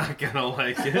 You're not gonna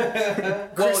like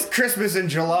it. Christmas in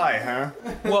July, huh?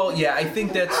 Well, yeah, I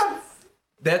think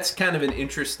that's kind of an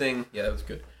interesting. Yeah, that was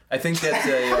good. I think that's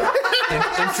an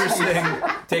interesting.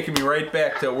 Taking me right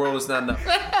back to World Is Not Enough.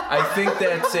 I think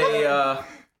that's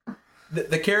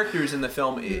the characters in the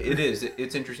film.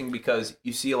 It's interesting because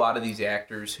you see a lot of these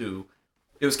actors who.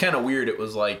 It was kind of weird. It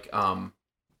was like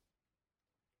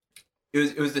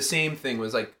it was the same thing. It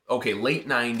was like, okay, late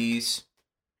 90s,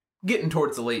 getting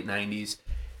towards the late 90s.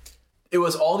 It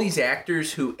was all these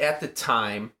actors who at the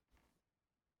time,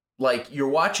 like, you're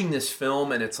watching this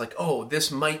film and it's like, oh, this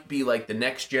might be like the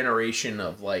next generation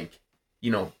of, like,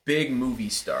 you know, big movie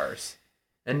stars.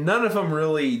 And none of them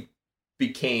really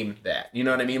became that. You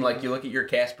know what I mean? Like, you look at your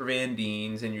Casper Van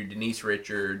Dien's and your Denise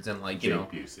Richards and, like, you know,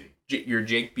 your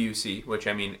Jake Busey, which,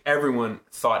 I mean, everyone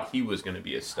thought he was going to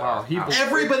be a star.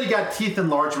 Everybody got teeth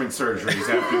enlargement surgeries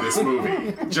after this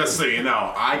movie. Just so you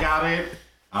know, I got it.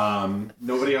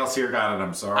 Nobody else here got it.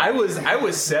 I'm sorry. I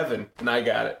was 7 and I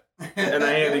got it. And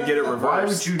I had to get it reversed. Why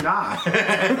would you not?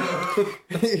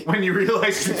 When you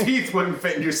realized your teeth wouldn't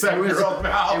fit in your 7-year-old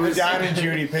mouth. Don and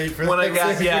Judy paid for When I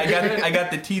that. got I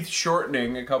got the teeth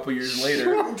shortening a couple years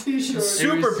later. T-shirt.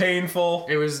 Super painful.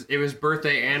 It was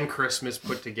birthday and Christmas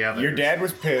put together. Your dad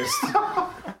was pissed.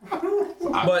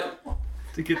 But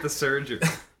to get the surgery.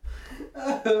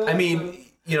 I mean,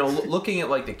 you know, looking at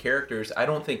like the characters, I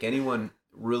don't think anyone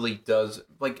really does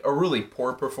like a really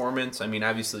poor performance. I mean,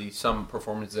 obviously some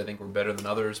performances I think were better than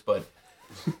others, but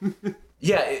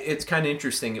yeah, it's kind of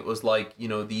interesting. It was like, you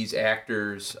know, these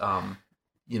actors,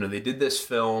 you know, they did this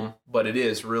film, but it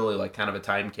is really like kind of a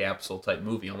time capsule type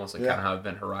movie, almost like kind of how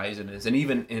Event Horizon is, and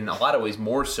even in a lot of ways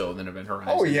more so than Event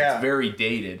Horizon. Oh, yeah. It's very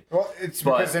dated. Well, it's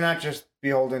But- because they're not just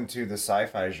beholden to the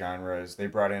sci-fi genres. They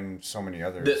brought in so many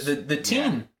others. The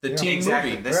teen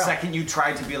Exactly. movie. The second you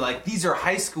try to be like, these are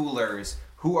high schoolers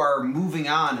who are moving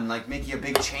on and like making a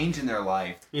big change in their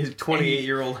life. He's a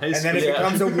 28-year-old high and school. then it Yeah.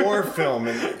 becomes a war film,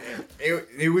 and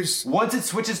it was. Once it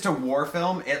switches to war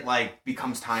film, it like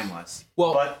becomes timeless.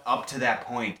 Well- but up to that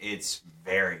point, it's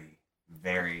very,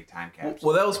 very time capsule.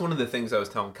 Well, that was one of the things I was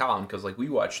telling Colin, because like we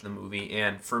watched the movie,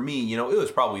 and for me, you know, it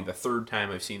was probably the third time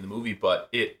I've seen the movie, but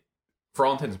it, for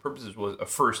all intents and purposes, was a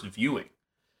first viewing,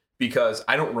 because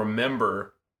I don't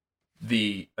remember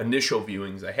the initial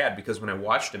viewings I had, because when I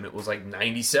watched them, it was like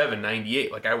 97,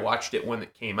 98. Like I watched it when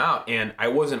it came out, and I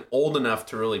wasn't old enough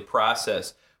to really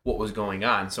process what was going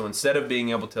on. So instead of being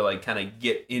able to like kind of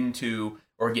get into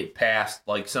or get past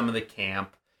like some of the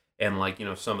camp and like, you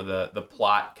know, some of the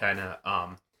plot kind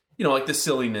of, you know, like the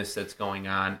silliness that's going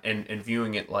on, and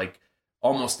viewing it like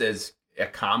almost as a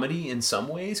comedy in some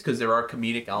ways, because there are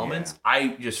comedic elements.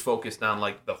 I just focused on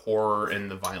like the horror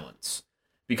and the violence,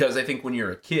 because I think when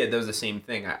you're a kid, that was the same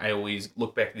thing. I always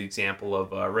look back to the example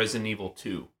of Resident Evil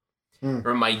 2,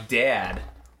 or my dad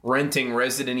renting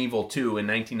Resident Evil 2 in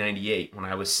 1998 when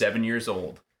I was 7 years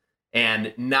old,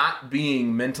 and not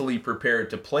being mentally prepared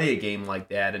to play a game like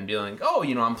that, and being like, oh,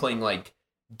 you know, I'm playing like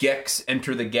Gex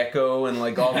Enter the Gecko and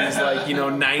like all these like, you know,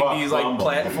 90s like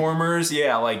platformers.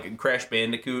 Yeah, like Crash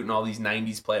Bandicoot and all these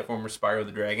 90s platformers, Spyro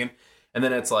the Dragon. And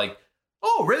then it's like,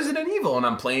 oh, Resident Evil, and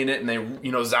I'm playing it, and they,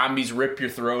 you know, zombies rip your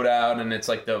throat out, and it's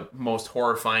like the most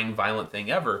horrifying, violent thing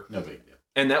ever. No big deal.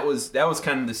 And that was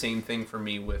kind of the same thing for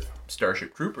me with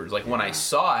Starship Troopers. Like when I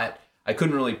saw it, I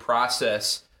couldn't really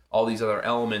process all these other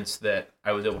elements that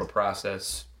I was able to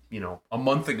process a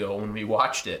month ago when we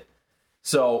watched it.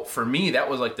 So for me, that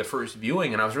was like the first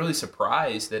viewing, and I was really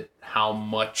surprised at how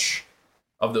much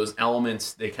of those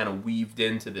elements they kind of weaved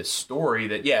into this story.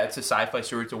 That, yeah, it's a sci-fi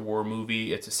story, it's a war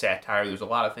movie, it's a satire, there's a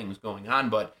lot of things going on,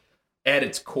 but at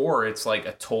its core, it's like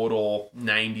a total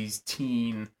 90s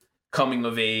teen coming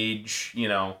of age,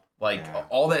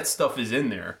 all that stuff is in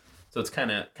there. So it's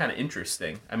kind of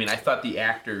interesting. I mean, I thought the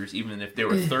actors, even if they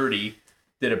were 30,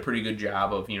 did a pretty good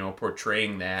job of,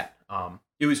 portraying that.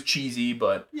 It was cheesy,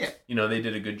 but, they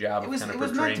did a good job of kind of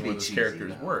portraying what those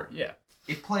characters were. Yeah.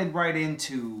 It played right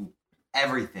into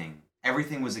everything.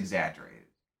 Everything was exaggerated.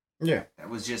 Yeah. That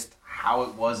was just how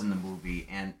it was in the movie,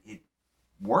 and it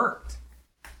worked.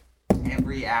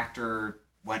 Every actor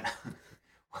went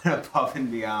above and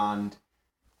beyond.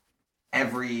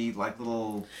 Every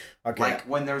little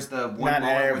when there's the one Not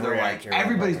moment where they're actor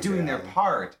everybody's went doing above their and beyond.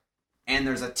 part, and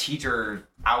there's a teacher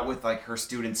out with her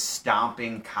students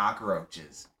stomping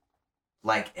cockroaches,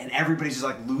 and everybody's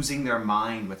just losing their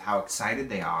mind with how excited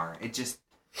they are. It just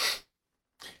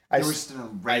there was just a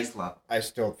raised level. I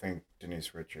still think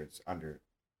Denise Richards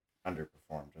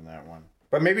underperformed in that one,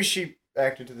 but maybe she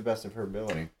acted to the best of her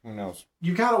ability. Who knows?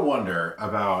 You gotta wonder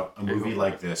about a movie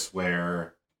like this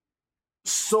where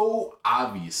so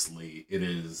obviously it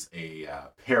is a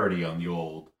parody on the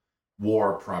old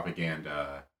war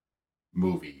propaganda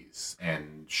movies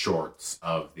and shorts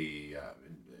of the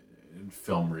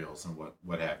film reels and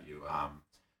what have you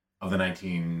of the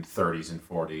 1930s and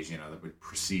 40s, that would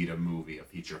precede a movie, a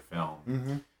feature film.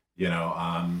 Mm-hmm.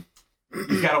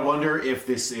 You gotta wonder if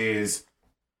this is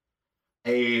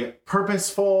a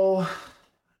purposeful,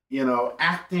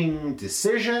 acting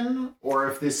decision, or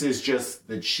if this is just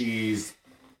that she's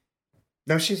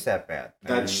No, she's that bad.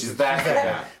 she's that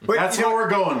bad. But That's you what know- we're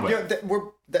going with.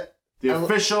 The I lo-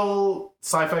 official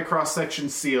sci-fi cross-section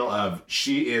seal of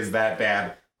she is that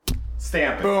bad.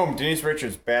 Stamp it. Boom, Denise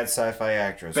Richards, bad sci-fi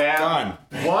actress. Bad.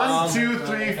 Done. 1, 2,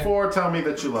 3, 4. Tell me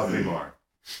that you love me more.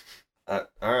 All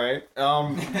right.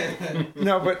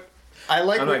 No, but I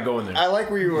like. I'm not going there. I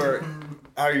like where you were,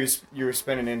 how you were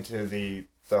spinning into the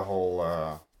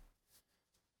whole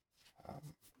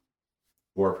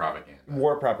War propaganda.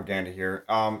 war propaganda here.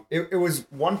 It was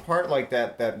one part like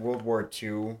that World War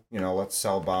II. Let's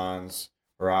sell bonds.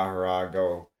 Hurrah, hurrah,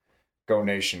 go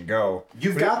nation, go.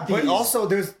 You've got but these- also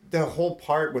there's the whole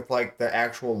part with the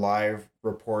actual live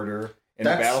reporter in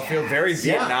the That's- battlefield. Very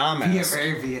Yeah. Vietnam. Yeah,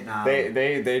 very Vietnam.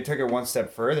 They took it one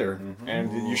step further,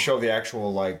 and you show the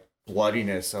actual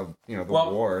bloodiness of the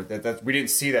war. That we didn't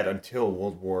see that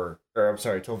until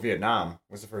until Vietnam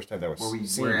was the first time that was where we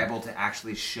seen. were able to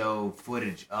actually show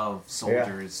footage of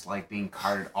soldiers being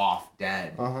carted off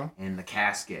dead in the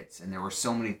caskets, and there were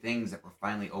so many things that were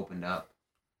finally opened up.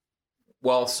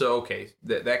 Well, so, okay,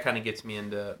 that kind of gets me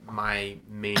into my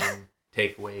main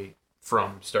takeaway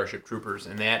from Starship Troopers,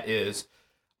 and that is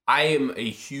I am a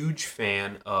huge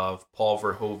fan of Paul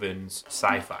Verhoeven's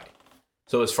sci-fi.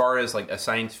 So as far as a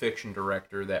science fiction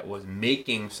director that was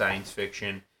making science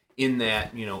fiction in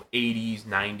that, 80s,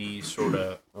 90s sort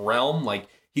of realm,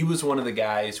 he was one of the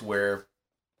guys where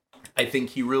I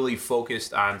think he really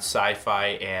focused on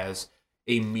sci-fi as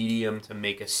a medium to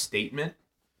make a statement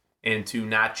and to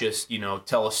not just,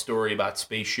 tell a story about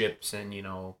spaceships and,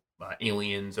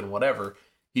 aliens and whatever.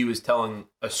 He was telling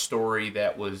a story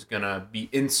that was going to be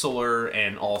insular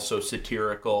and also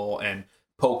satirical and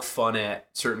poke fun at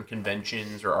certain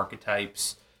conventions or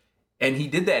archetypes. And he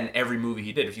did that in every movie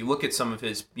he did. If you look at some of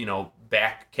his,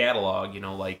 back catalog,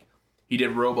 he did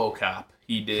RoboCop,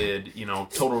 he did,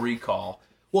 Total Recall.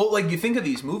 Well, you think of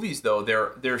these movies though,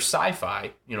 they're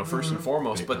sci-fi, first and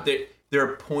foremost, but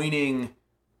they're pointing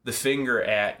the finger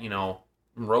at, in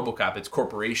RoboCop, it's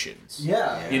corporations.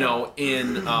 Yeah.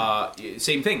 In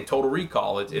same thing, Total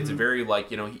Recall. It's a very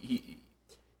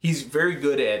he's very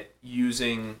good at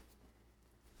using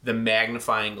the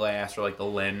magnifying glass or the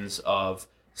lens of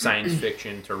science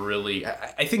fiction to really.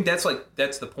 I think that's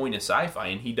the point of sci-fi,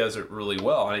 and he does it really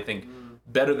well. And I think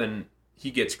better than he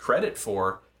gets credit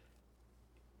for.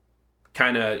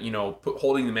 Kind of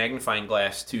holding the magnifying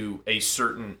glass to a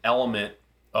certain element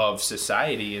of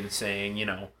society and saying,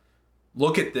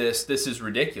 look at this. This is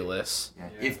ridiculous. Yeah.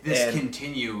 If this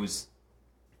continues,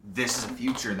 this is a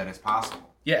future that is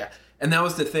possible. Yeah. And that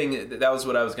was the thing. That was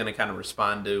what I was going to kind of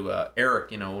respond to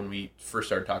Eric, when we first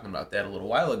started talking about that a little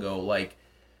while ago.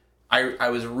 I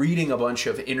was reading a bunch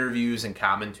of interviews and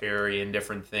commentary and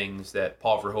different things that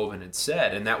Paul Verhoeven had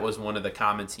said. And that was one of the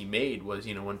comments he made was,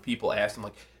 when people asked him,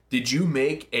 did you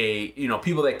make a,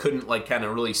 people that couldn't kind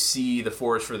of really see the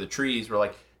forest for the trees were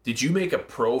like, did you make a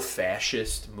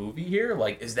pro-fascist movie here?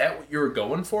 Is that what you were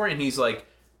going for? And he's like,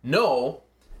 no,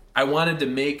 I wanted to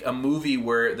make a movie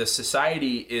where the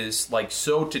society is like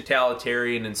so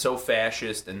totalitarian and so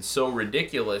fascist and so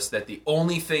ridiculous that the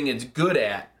only thing it's good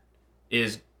at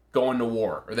is going to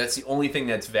war, or that's the only thing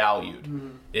that's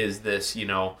valued is this, you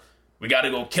know, we got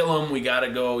to go kill them, we got to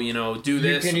go, you know, do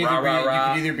this, You rah, rah,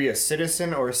 rah. can either be a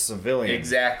citizen or a civilian.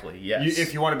 Exactly, yes.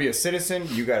 If you want to be a citizen,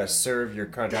 you got to serve your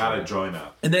country. Gotta join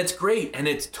up. And that's great. And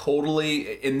it's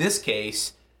totally, in this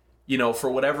case, you know, for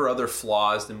whatever other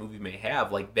flaws the movie may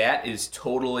have, like that is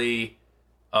totally,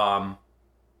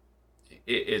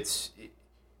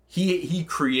 he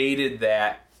created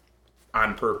that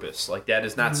on purpose. Like that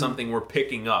is not something we're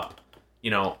picking up,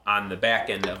 you know, on the back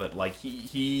end of it. Like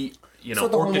he you know,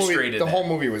 So orchestrated the that. whole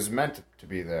movie was meant to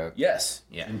be that. Yes,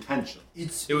 yeah. Intentional.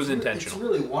 It was intentional. It's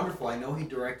really wonderful. I know he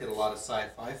directed a lot of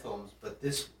sci-fi films, but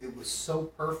it was so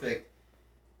perfect.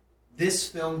 This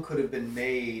film could have been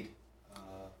made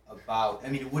about. I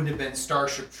mean, it wouldn't have been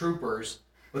Starship Troopers,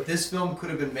 but this film could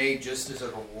have been made just as a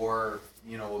war,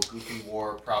 you know, a goofy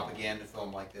war propaganda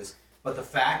film like this. But the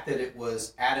fact that it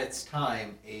was at its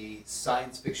time a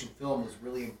science fiction film was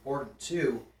really important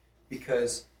too,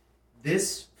 because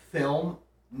this film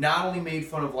not only made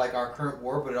fun of like our current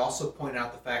war, but it also pointed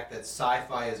out the fact that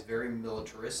sci-fi is very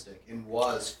militaristic and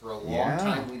was for a long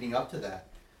time leading up to that.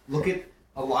 Look at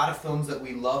a lot of films that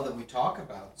we love that we talk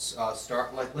about.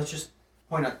 Let's just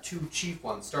point out two chief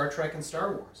ones: Star Trek and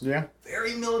Star Wars. Yeah.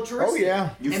 Very militaristic. Oh yeah.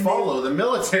 You follow the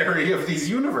military of these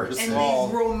universes. And they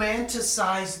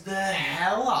romanticize the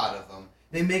hell out of them.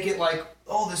 They make it like,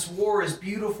 oh, this war is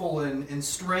beautiful and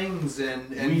strings and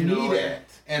We you know, need it.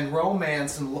 and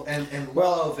romance and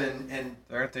love and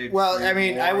Aren't they? Well, I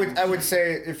mean, I would pre-warned?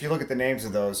 say if you look at the names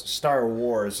of those, Star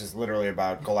Wars is literally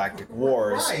about galactic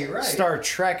wars. Right. Star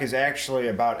Trek is actually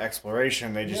about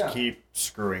exploration. They just Yeah. keep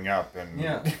screwing up and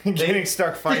Yeah. getting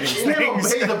stuck fighting They can't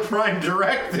things. obey the prime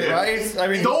directive. Right? I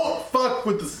mean, Don't fuck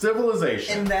with the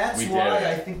civilization. And that's We did why it.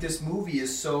 I think this movie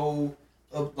is so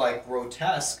like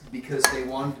grotesque, because they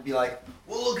wanted to be like,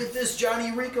 well, look at this,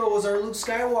 Johnny Rico was our Luke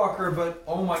Skywalker, but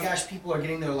oh my gosh, people are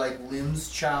getting their like limbs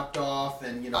chopped off,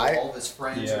 and you know all of his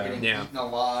friends are getting eaten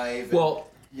alive. And, Well,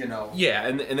 you know, yeah,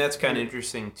 and that's kind of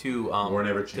interesting too. War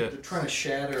never to- changed. they're trying to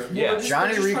shatter. Yeah. they're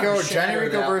Johnny they're just trying Rico, to Johnny shatter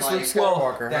Rico that, versus Luke like,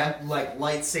 Skywalker. huh? that like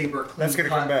lightsaber clean That's gonna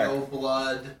cut, come back. no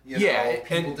blood. You Yeah, know,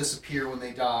 people and- disappear when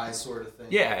they die, sort of thing.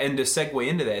 Yeah, and to segue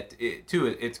into that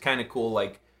it's kind of cool.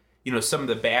 Like, you know, some of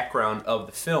the background of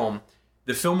the film.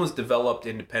 The film was developed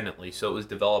independently, so it was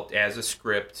developed as a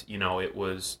script. You know, it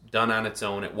was done on its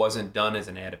own. It wasn't done as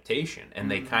an adaptation, and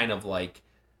they kind of like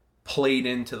played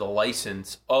into the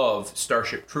license of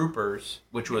Starship Troopers,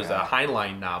 which was a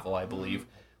Heinlein novel, I believe,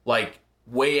 like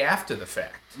way after the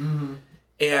fact.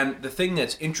 And the thing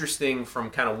that's interesting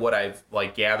from kind of what I've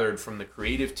like gathered from the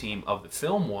creative team of the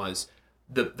film was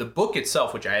the book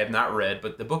itself, which I have not read,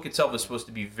 but the book itself is supposed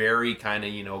to be very kind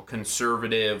of, you know,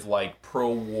 conservative, like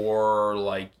pro-war,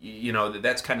 like, you know,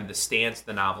 that's kind of the stance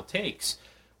the novel takes.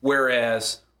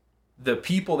 Whereas the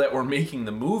people that were making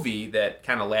the movie that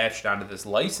kind of latched onto this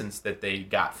license that they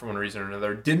got for one reason or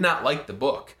another did not like the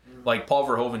book. Like Paul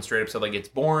Verhoeven straight up said, like, it's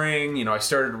boring. You know, I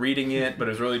started reading it, but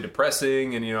it was really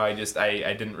depressing, and you know, I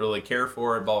didn't really care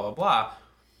for it. Blah blah blah.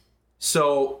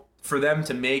 So for them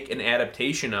to make an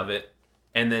adaptation of it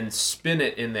and then spin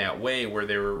it in that way, where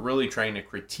they were really trying to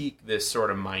critique this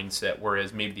sort of mindset,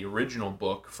 whereas maybe the original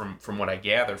book, from what I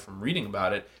gather from reading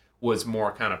about it, was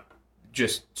more kind of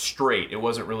just straight. It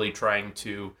wasn't really trying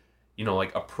to, you know,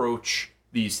 like approach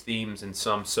these themes in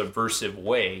some subversive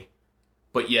way.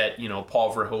 But yet, you know,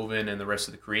 Paul Verhoeven and the rest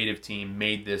of the creative team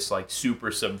made this like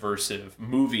super subversive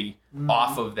movie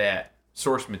off of that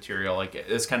source material. Like,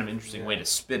 that's kind of an interesting way to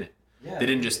spin it. Yeah. They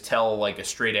didn't just tell like a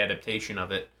straight adaptation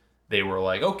of it. They were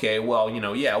like, okay, well, you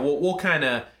know, yeah, we'll kind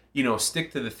of, you know,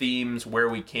 stick to the themes where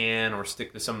we can, or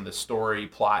stick to some of the story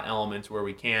plot elements where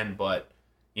we can. But,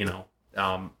 you know,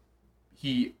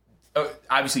 he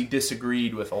obviously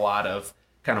disagreed with a lot of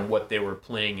kind of what they were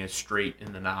playing as straight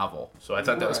in the novel. So I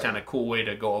thought that was kind of a cool way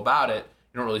to go about it.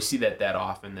 You don't really see that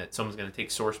often, that someone's going to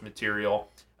take source material,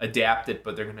 adapt it,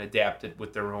 but they're going to adapt it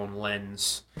with their own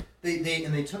lens.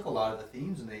 They took a lot of the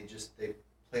themes and they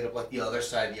played up like the other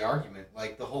side of the argument,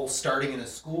 like the whole starting in a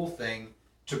school thing,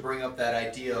 to bring up that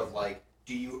idea of like,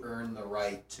 do you earn the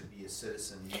right to be a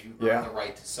citizen? Do you earn the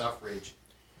right to suffrage?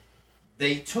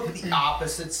 They took the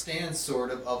opposite stance sort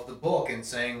of the book and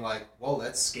saying like, well,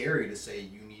 that's scary to say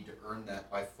you need to earn that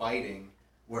by fighting.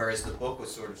 Whereas the book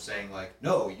was sort of saying like,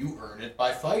 no, you earn it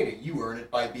by fighting. You earn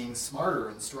it by being smarter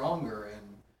and stronger and,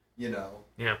 you know.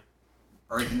 Yeah.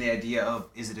 Or even the idea of,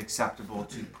 is it acceptable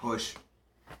to push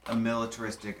a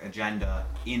militaristic agenda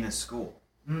in a school?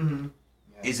 Mm-hmm.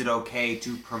 Yeah. Is it okay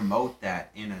to promote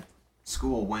that in a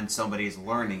school when somebody is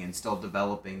learning and still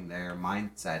developing their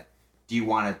mindset? Do you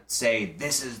want to say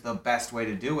this is the best way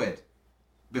to do it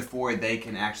before they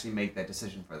can actually make that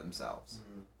decision for themselves?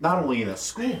 Not only in a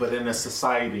school, but in a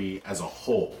society as a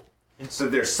whole. So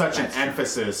there's such an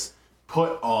emphasis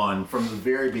put on from the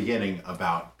very beginning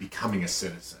about becoming a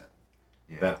citizen.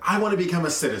 Yeah. That I want to become a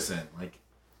citizen. Like,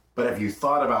 but have you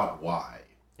thought about why?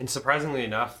 And surprisingly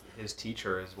enough, his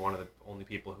teacher is one of the only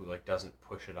people who like doesn't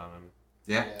push it on him.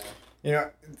 Yeah. You know,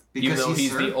 Even though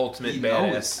he's the ultimate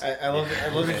badass. I love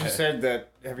that you said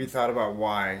that. Have you thought about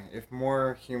why? If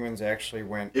more humans actually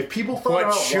went, If people thought what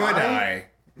about should why,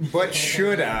 what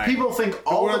should I? people think the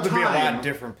all world the would be a lot time.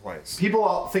 different place.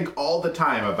 People think all the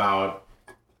time about,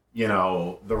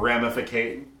 the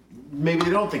ramification. Maybe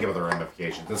they don't think about the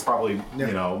ramifications. That's probably,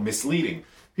 misleading.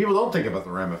 People don't think about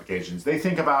the ramifications. They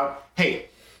think about, hey,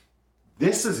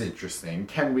 this is interesting.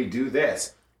 Can we do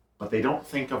this? But they don't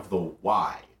think of the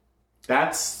why.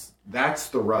 That's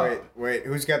the rub. Wait,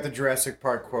 who's got the Jurassic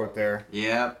Park quote there?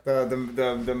 Yeah.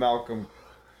 The Malcolm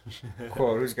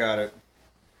quote. Who's got it?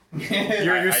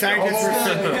 Your scientists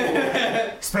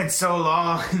were Spent so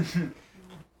long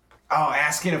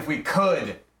asking if we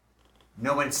could.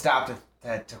 No one stopped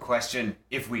to question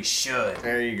if we should.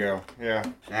 There you go. Yeah.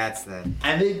 That's the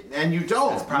And you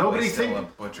don't. That's probably Nobody still a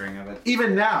think butchering of it.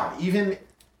 even now.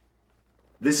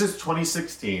 This is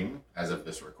 2016 as of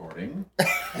this recording.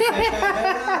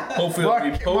 Hopefully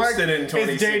it'll be posted in 2016.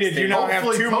 It's dated. You now have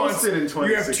Hopefully 2 months. posted in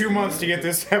You have 2 2016. months to get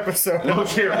this episode.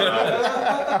 Okay,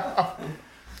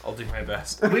 I'll do my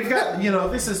best. we've got,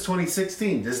 this is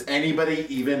 2016. Does anybody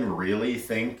even really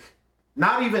think?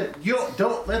 Not even,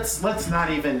 let's not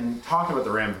even talk about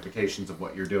the ramifications of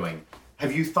what you're doing.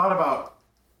 Have you thought about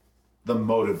the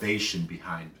motivation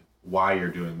behind why you're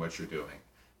doing what you're doing?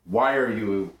 Why are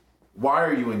you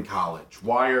in college?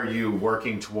 Why are you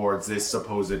working towards this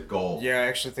supposed goal? Yeah, I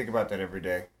actually think about that every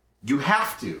day. You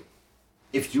have to.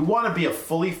 If you want to be a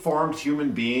fully formed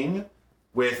human being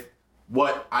with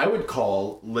what I would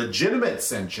call legitimate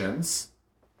sentience,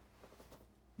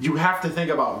 you have to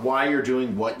think about why you're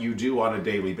doing what you do on a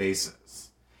daily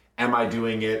basis. Am I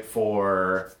doing it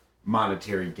for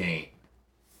monetary gain?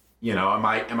 Am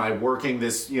I working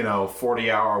this,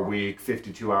 40-hour a week,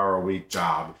 52-hour a week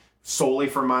job solely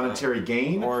for monetary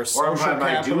gain? Or am social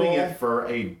I doing capital? it for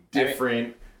a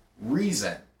different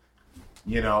reason?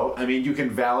 You can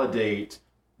validate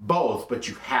both, but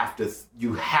you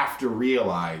have to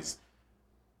realize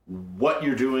what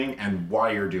you're doing and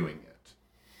why you're doing it.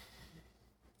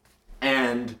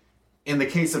 And in the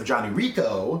case of Johnny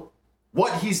Rico,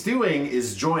 what he's doing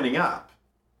is joining up.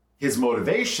 His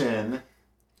motivation,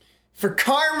 For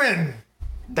Carmen!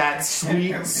 that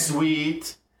sweet,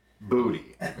 sweet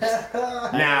booty.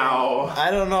 Now, I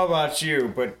don't know about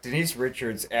you, but Denise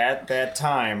Richards at that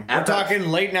time, At we're that- talking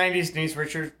late 90s, Denise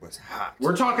Richards was hot.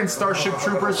 we're talking Starship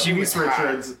Troopers, Denise was hot.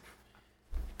 Richards.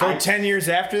 Go 10 years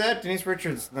after that, Denise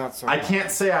Richards, not so I hot.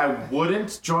 can't say I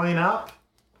wouldn't join up,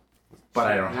 but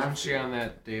I don't have Isn't she on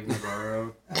that Dave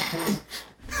Navarro?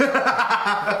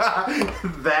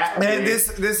 that. Man, big.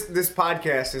 this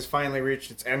podcast has finally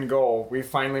reached its end goal. We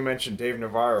finally mentioned Dave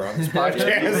Navarro on this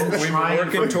podcast. We've been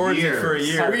working towards it for a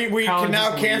year. we Colin can now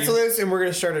just cancel leaves. this, and we're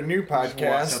going to start a new Walks out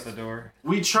podcast. the door.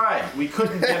 We tried. We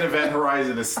couldn't get Event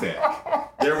Horizon to stick.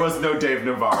 There was no Dave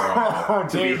Navarro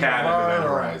to be Dave had at Event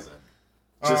Navarro. Horizon.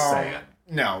 Just saying.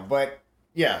 No, but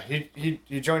yeah, he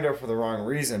joined up for the wrong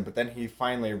reason, but then he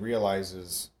finally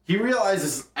realizes... He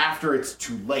realizes after it's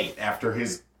too late, after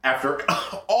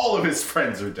all of his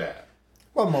friends are dead.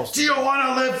 Well, most... Do you want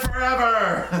to live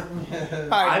forever?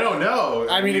 I don't know.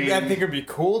 I mean, I think it'd be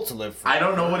cool to live forever. I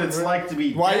don't know what it's like to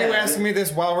be Why are you dead. asking me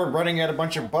this while we're running at a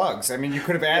bunch of bugs? I mean, you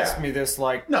could have asked me this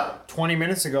like No. 20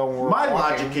 minutes ago when we were My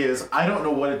walking. logic is I don't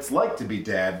know what it's like to be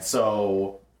dead,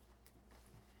 so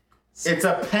it's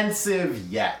a pensive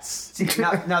yes. See,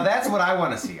 now that's what I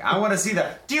want to see. I want to see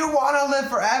that. Do you want to live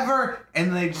forever?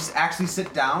 And they just actually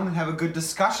sit down and have a good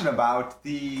discussion about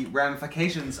the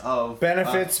ramifications of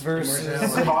benefits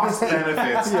versus... Cost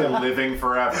benefits to living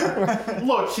forever.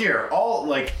 Look here,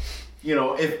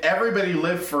 if everybody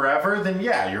lived forever, then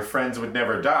yeah, your friends would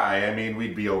never die. I mean,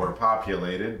 we'd be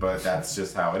overpopulated, but that's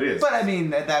just how it is. But I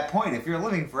mean, at that point, if you're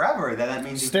living forever, then that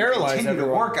means you can Sterilize continue to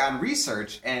everyone. work on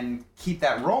research and keep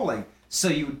that rolling. So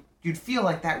you'd feel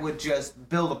like that would just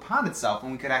build upon itself,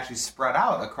 and we could actually spread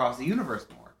out across the universe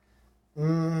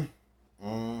more.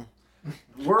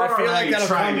 We're I feel like already that'll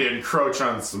trying come- to encroach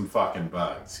on some fucking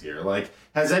bugs here. Like,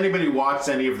 has anybody watched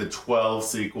any of the 12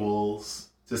 sequels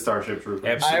to Starship Troopers?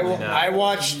 Absolutely not. I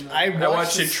watched I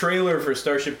watched a this- trailer for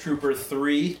Starship Trooper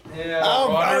 3, Yeah.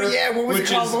 Oh yeah, what was it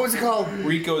which called? is- What was it called?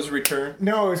 Rico's Return.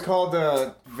 No, it was called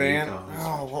Van. Rico's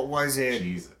Oh, what was it?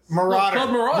 Jesus. Marauder. Well, it's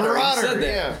called Marauder, you said that.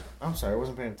 Yeah. I'm sorry, I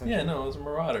wasn't paying attention. Yeah, no, it was a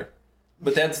Marauder.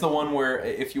 But that's the one where,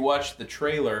 if you watch the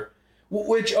trailer,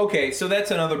 which, okay, so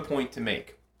that's another point to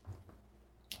make.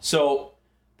 So,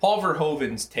 Paul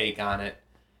Verhoeven's take on it,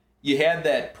 you had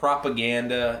that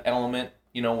propaganda element,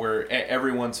 you know, where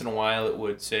every once in a while it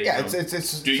would say, Yeah, you know,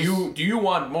 it's do you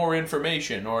want more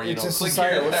information, or you it's know, a click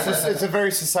societal. here. It's a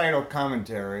very societal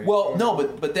commentary. Well, no,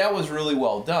 but that was really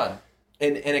well done,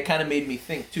 and it kind of made me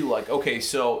think too. Like, okay,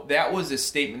 so that was a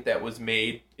statement that was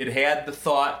made. It had the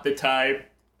thought, the time,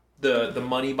 the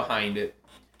money behind it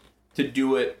to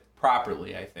do it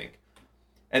properly, I think,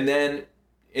 and then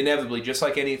inevitably, just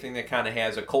like anything that kind of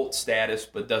has a cult status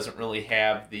but doesn't really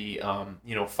have the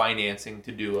financing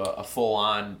to do a full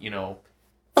on theatrical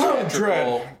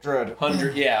Dread.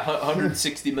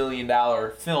 $160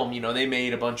 million film. You know, they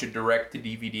made a bunch of direct to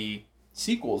DVD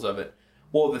sequels of it.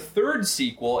 Well, the third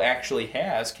sequel actually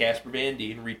has Casper Van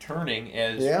Dien returning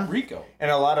as Rico.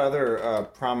 And a lot of other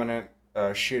prominent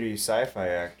shitty sci-fi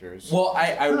actors. Well,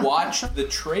 I watched the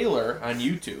trailer on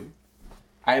YouTube.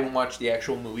 I haven't watched the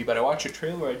actual movie, but I watched a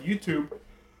trailer on YouTube.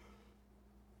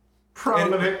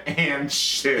 Prominent and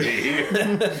shitty.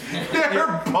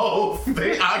 They're both.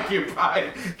 They occupy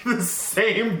the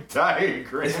same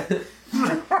diagram.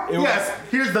 Yes,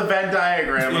 here's the Venn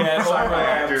diagram of Yeah, sci-fi overlaps,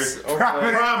 actors.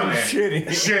 overlaps. Prominent,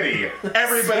 Shitty.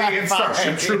 Everybody in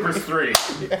Starship Troopers 3.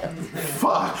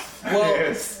 Fuck. Well,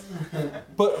 this.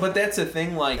 but that's the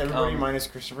thing. Like, Everybody minus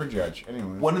Christopher Judge.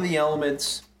 Anyway. one of the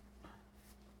elements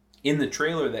in the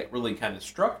trailer that really kind of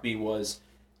struck me was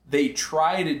they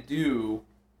try to do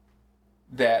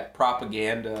that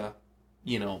propaganda,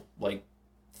 like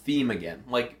theme again.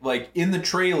 Like in the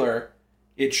trailer,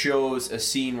 it shows a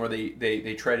scene where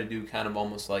they try to do kind of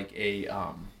almost like a,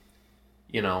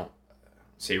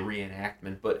 say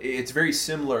reenactment, but it's very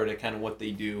similar to kind of what they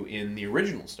do in the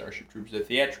original Starship Troopers, the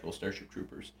theatrical Starship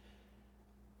Troopers.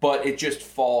 But it just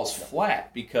falls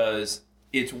flat because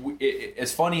it's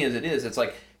as funny as it is. It's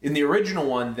like in the original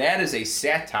one, that is a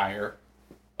satire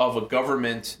of a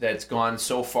government that's gone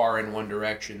so far in one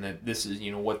direction that this is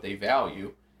what they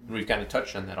value, and we've kind of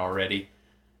touched on that already.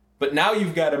 But now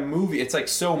you've got a movie. It's like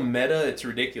so meta, it's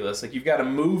ridiculous. Like you've got a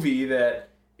movie that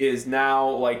is now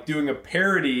like doing a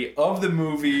parody of the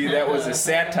movie that was a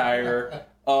satire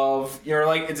of,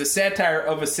 it's a satire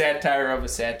of a satire of a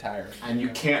satire. And you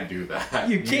can't do that.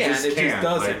 You can't. It just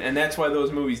doesn't. Like, And that's why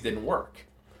those movies didn't work.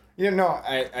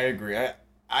 I agree.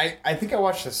 I think I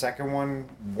watched the second one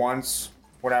once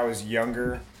when I was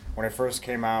younger, when it first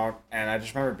came out, and I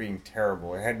just remember it being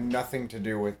terrible. It had nothing to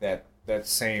do with that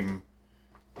same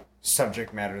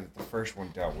subject matter that the first one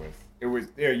dealt with. It was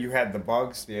you had the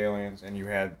bugs, the aliens, and you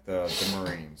had the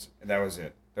Marines. And that was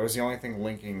it. That was the only thing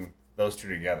linking those two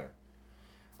together.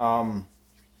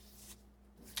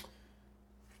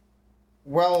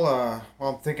 Well,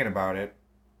 I'm thinking about it.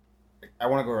 I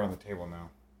want to go around the table now.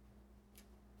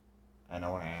 And I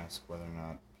want to ask whether or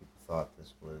not people thought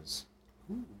this was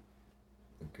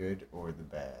the good or the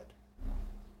bad.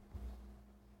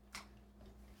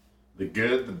 the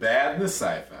good, the bad, and the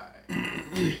sci-fi.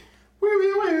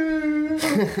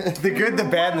 The good, the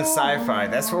bad, and the sci-fi.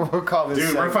 That's what we'll call this.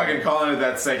 Dude, we're segment. fucking calling it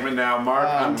that segment now. Mark,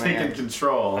 I'm man. taking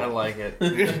control. I like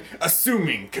it.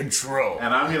 Assuming control.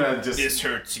 And I'm gonna just... This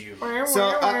hurts you.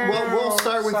 So, we'll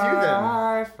start with you then.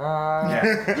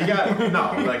 Yeah, we got...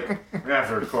 No, like, we have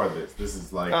to record this. This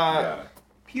is like... we gotta-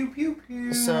 Pew pew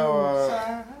pew. So,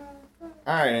 all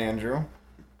right, Andrew.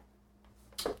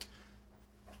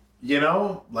 You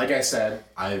know, like I said,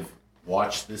 I've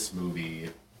watched this movie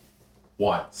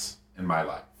once in my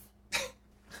life.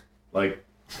 Like,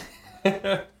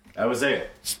 that was it.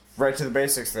 Right to the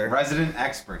basics there. Resident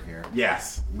expert here.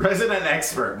 Yes, resident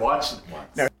expert. Watched it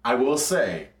once. I will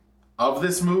say, of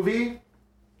this movie,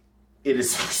 it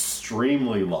is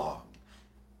extremely long.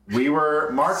 We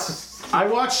were Mark. I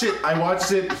watched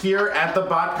it here at the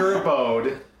Butker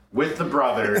abode with the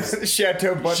brothers.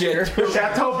 Chateau Butler.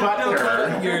 Chateau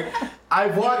Butker.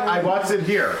 I watched it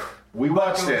here. We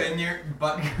watched it,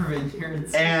 Butker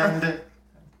Vineyards. and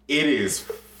it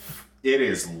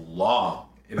is long.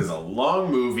 It is a long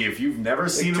movie. If you've never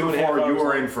seen it 2.5 before, you hours are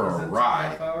long. in for Is a it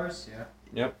ride. 2.5 hours? Yeah.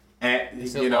 Yep. And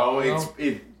Is it you know, long,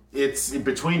 it's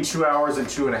between 2 hours and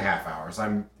 2.5 hours.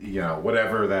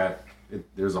 Whatever that.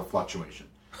 There's a fluctuation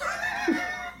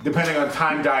depending on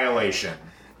time dilation.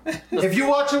 If you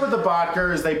watch it with the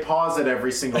Botkers, they pause it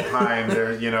every single time.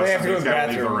 They're They have to go to somebody's the got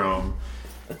to leave a bathroom.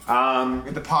 room.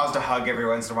 With the pause to hug every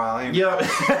once in a while. Yeah.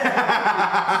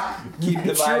 Keep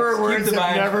the Truer vibes, words keep the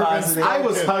have vibes never been positive. I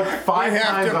was hugged 5 We have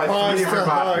times to by pause 3 different to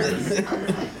bodies.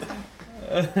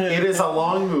 It is a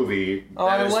long movie. Oh,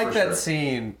 I is like for that sure.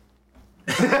 scene.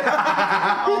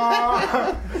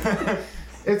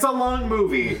 It's a long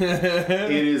movie.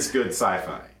 It is good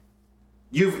sci-fi.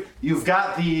 You've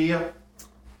got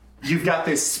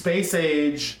this space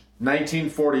age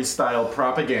 1940s style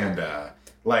propaganda.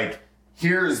 Like,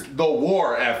 here's the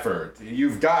war effort.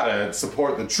 You've got to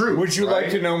support the troops. Would you right?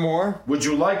 like to know more? Would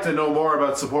you like to know more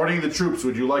about supporting the troops?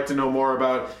 Would you like to know more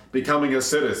about becoming a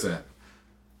citizen?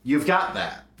 You've got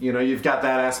that. You've got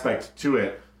that aspect to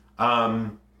it.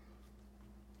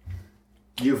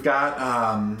 You've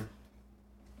got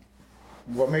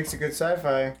What makes a good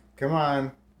sci-fi? Come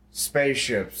on.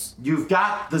 Spaceships. You've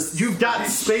got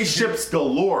spaceships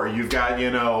galore. You've got,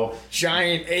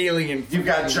 Giant alien. you've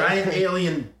got giant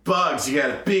alien bugs. You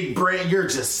got a big brain. You're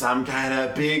just some kind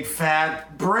of big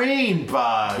fat brain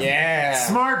bug. Yeah.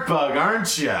 Smart bug,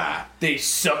 aren't ya? They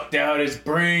sucked out his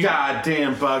brain.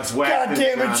 Goddamn bugs whacked. God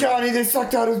damn it, Johnny, they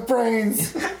sucked out his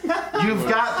brains. You've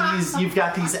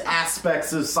got these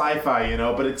aspects of sci-fi,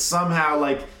 but it's somehow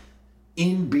like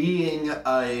in being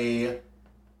a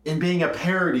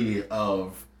parody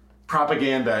of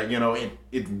propaganda,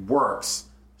 it works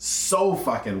so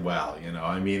fucking well,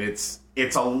 I mean, it's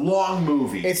a long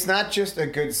movie. It's not just a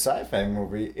good sci-fi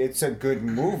movie, it's a good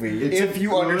movie It's if a you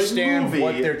good understand movie.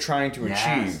 what they're trying to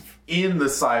achieve. In the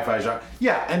sci-fi genre.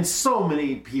 Yeah, and so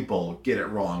many people get it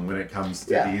wrong when it comes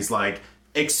to Yeah. these like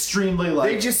extremely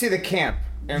like They just see the camp.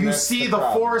 And you that's see the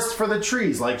problem. forest for the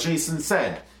trees, like Jason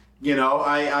said.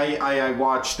 I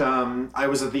watched. I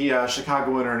was at the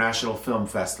Chicago International Film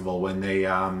Festival when they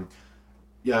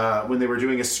were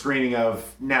doing a screening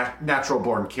of Natural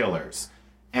Born Killers,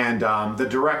 and the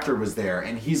director was there,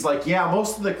 and he's like, "Yeah,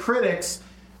 most of the critics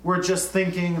were just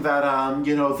thinking that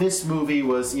this movie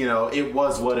was it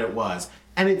was what it was,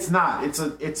 and it's not.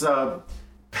 It's a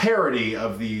parody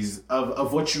of these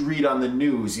of what you read on the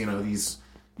news.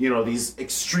 These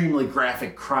extremely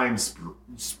graphic crime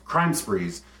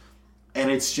sprees." And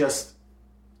it's just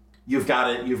you've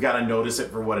got to notice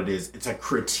it for what it is. It's a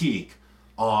critique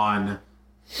on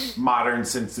modern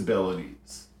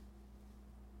sensibilities,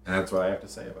 and that's what I have to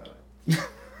say about it.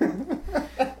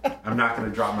 I'm not going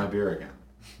to drop my beer again.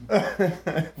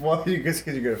 Well, you just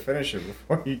because you're gonna finish it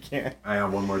before you can. I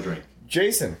have one more drink.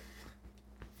 Jason.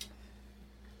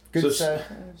 Good So,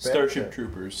 sci-fi, bad Starship sci-fi.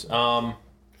 Troopers.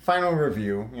 Final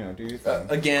review. Do your thing.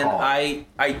 Again, Call.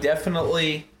 I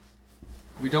definitely.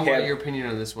 We don't Yeah. want your opinion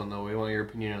on this one, though. We want your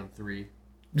opinion on 3.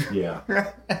 Yeah.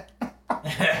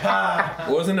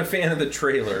 Wasn't a fan of the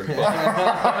trailer, but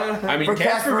I mean, But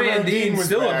Casper Van Dien was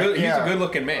still back, he's yeah. a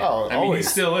good-looking man. Oh, I mean, he always.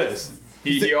 still is.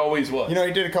 He always was. He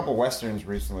did a couple westerns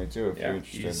recently too. If you're yeah,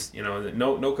 interested. he's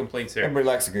no complaints there. Everybody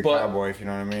likes a good But- cowboy, if you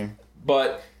know what I mean.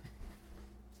 But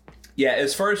yeah,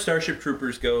 as far as Starship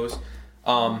Troopers goes,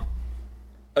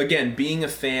 again, being a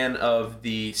fan of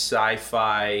the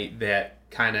sci-fi that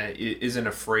kind of isn't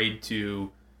afraid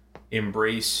to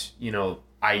embrace,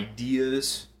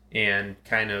 ideas and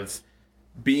kind of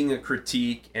being a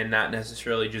critique and not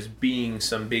necessarily just being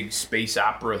some big space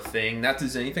opera thing. Not that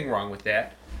there's anything wrong with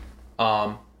that.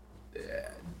 I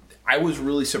was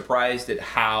really surprised at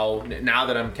how, now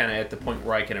that I'm kind of at the point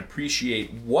where I can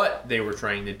appreciate what they were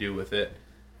trying to do with it,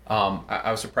 I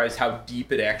was surprised how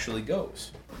deep it actually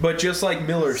goes. But just like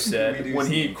Miller said when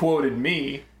he quoted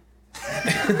me,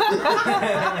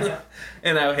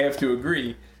 and I have to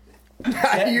agree,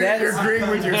 You're agreeing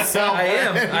with yourself. I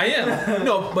am.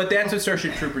 No, but that's what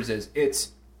Starship Troopers is.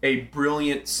 It's a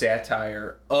brilliant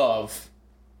satire of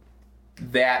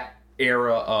that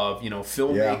era of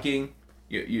filmmaking.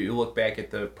 You look back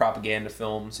at the propaganda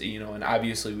films, and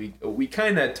obviously we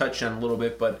kind of touched on a little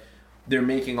bit, but they're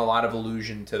making a lot of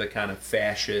allusion to the kind of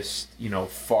fascist,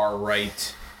 far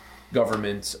right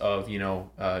governments of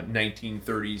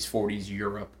 1930s, 40s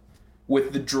Europe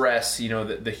with the dress,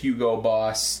 the Hugo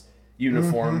Boss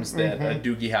uniforms that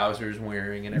Doogie Howser's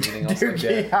wearing and everything else like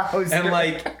that. Howser.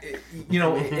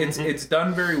 And it's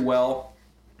done very well.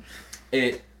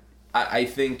 I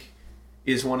think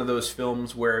is one of those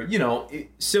films where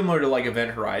similar to like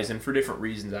Event Horizon for different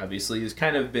reasons, obviously, has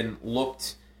kind of been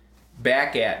looked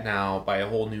back at now by a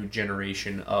whole new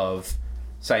generation of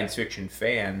science fiction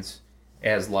fans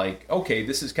as like, okay,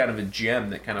 this is kind of a gem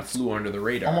that kind of flew under the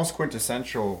radar. Almost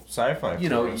quintessential sci-fi.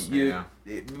 for us.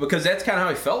 Because that's kind of how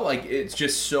I felt. Like it's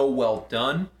just so well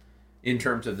done in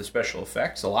terms of the special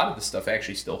effects. A lot of the stuff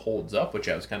actually still holds up, which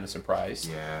I was kind of surprised.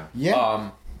 Yeah.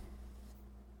 Yeah.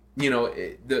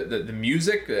 the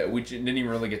music, we didn't even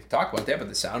really get to talk about that, but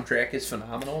the soundtrack is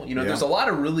phenomenal. Yeah. There's a lot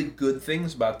of really good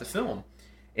things about the film,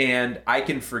 and I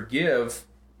can forgive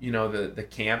the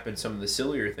camp and some of the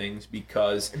sillier things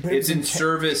because But it's in inten-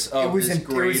 service of this It was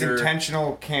greater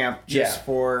intentional camp just Yeah.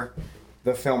 for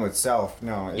the film itself.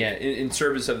 No, in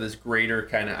service of this greater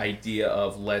kind of idea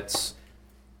of let's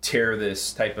tear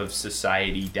this type of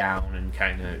society down and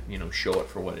kind of show it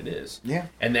for what it is. Yeah.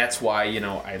 And that's why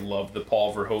I love the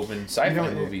Paul Verhoeven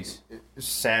sci-fi movies. It's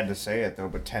sad to say it though,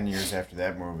 but 10 years after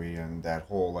that movie and that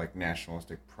whole like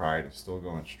nationalistic pride is still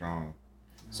going strong.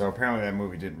 So apparently that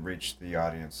movie didn't reach the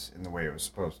audience in the way it was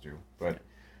supposed to. But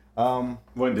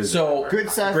When did So good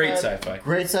sci-fi. great sci-fi.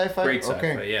 Great sci-fi. Great sci-fi,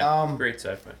 Okay. yeah. Great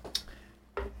sci-fi.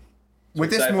 With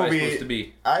this Sci-fi's movie, supposed to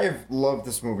be. I've loved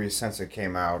this movie since it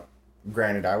came out.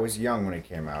 Granted, I was young when it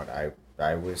came out.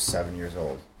 I was 7 years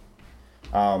old.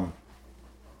 I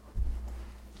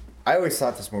always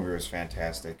thought this movie was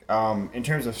fantastic. In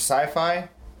terms of sci-fi,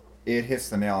 it hits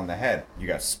the nail on the head. You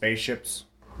got spaceships,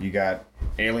 you got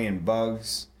alien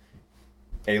bugs,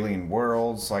 alien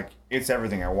worlds. Like, it's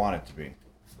everything I want it to be.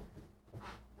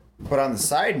 But on the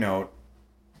side note,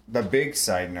 the big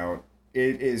side note,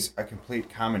 it is a complete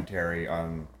commentary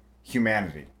on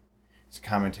humanity. It's a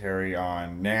commentary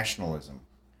on nationalism.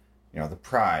 The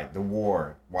pride, the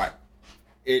war. What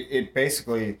it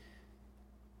basically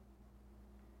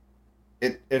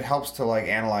it helps to like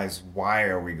analyze why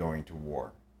are we going to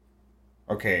war.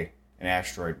 Okay, an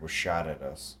asteroid was shot at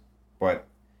us, but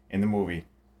in the movie,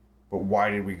 but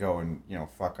why did we go and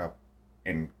fuck up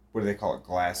and what do they call it,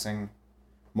 glassing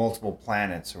multiple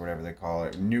planets or whatever they call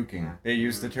it, nuking. They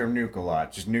use the term nuke a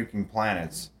lot, just nuking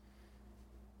planets.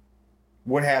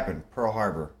 What happened? Pearl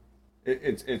Harbor.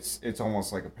 It's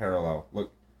almost like a parallel.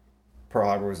 Look, Pearl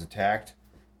Harbor was attacked.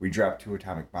 We dropped 2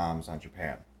 atomic bombs on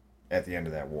Japan at the end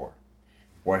of that war.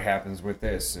 What happens with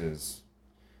this is,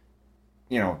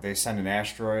 they send an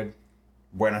asteroid.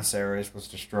 Buenos Aires was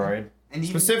destroyed. And even-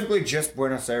 Specifically, just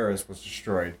Buenos Aires was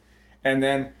destroyed. And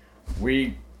then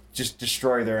we just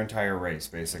destroy their entire race,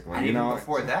 basically. And even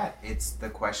before that, the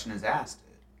question is asked.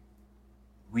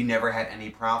 We never had any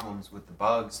problems with the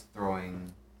bugs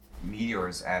throwing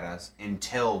meteors at us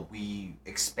until we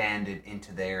expanded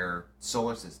into their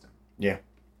solar system. Yeah.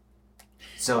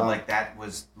 So, that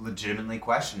was legitimately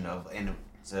questioned and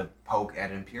it's a poke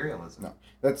at imperialism. No,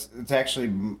 it's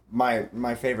actually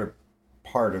my favorite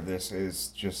part of this is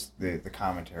just the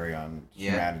commentary on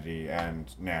humanity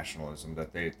and nationalism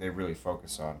that they really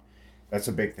focus on. That's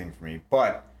a big thing for me.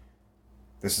 But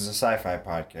this is a sci-fi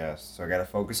podcast, so I got to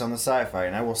focus on the sci-fi,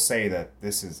 and I will say that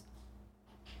this is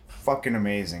fucking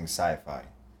amazing sci-fi.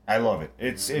 I love it.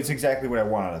 It's exactly what I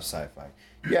want out of sci-fi.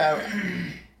 Yeah,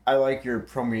 I like your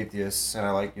Prometheus and I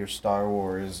like your Star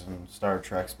Wars and Star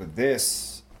Treks, but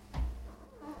this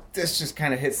just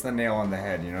kind of hits the nail on the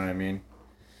head, you know what I mean?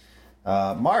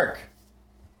 Mark.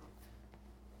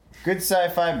 Good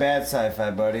sci-fi, bad sci-fi,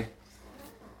 buddy.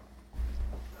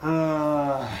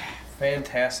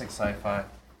 Fantastic sci-fi.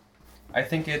 I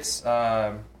think it's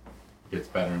Gets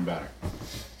better and better.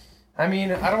 I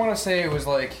mean, I don't want to say it was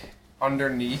like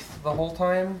underneath the whole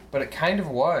time, but it kind of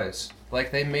was.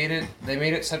 Like they made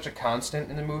it such a constant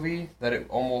in the movie that it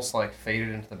almost like faded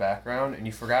into the background and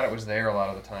you forgot it was there a lot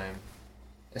of the time.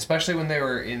 Especially when they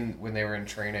were in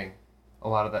training, a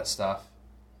lot of that stuff.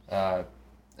 I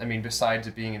mean, besides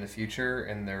it being in the future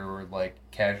and there were like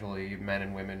casually men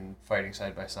and women fighting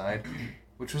side by side,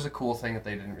 which was a cool thing that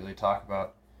they didn't really talk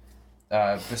about.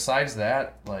 Besides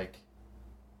that, like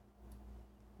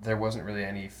there wasn't really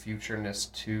any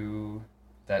futureness to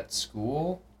that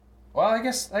school. Well, I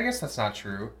guess that's not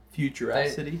true.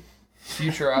 Futurosity.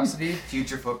 Futurosity.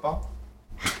 Future football?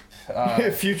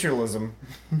 Futuralism.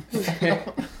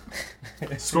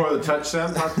 Score the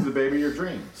touchdown, talk to the baby of your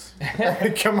dreams.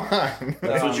 Come on.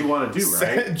 That's what you want to do,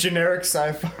 right? Generic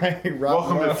sci-fi.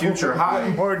 Welcome to Future High.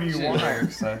 What more do you want?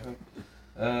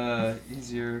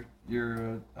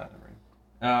 You're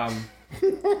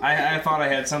I thought I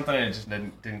had something and it just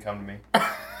didn't come to me.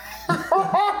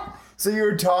 So you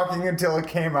were talking until it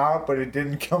came out, but it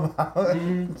didn't come out.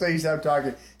 So you stopped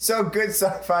talking. So good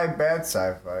sci-fi, bad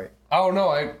sci-fi. Oh no,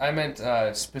 I meant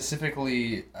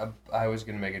specifically. I was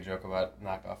gonna make a joke about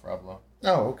knockoff Rob Lowe.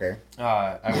 Oh, okay.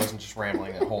 I wasn't just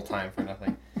rambling the whole time for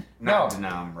nothing. Not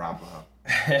I'm Rob Lowe.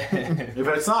 If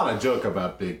it's not a joke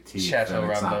about big teeth, Chateau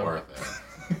then it's not Rob Lowe.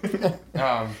 worth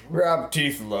it. Rob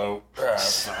Teeth Low.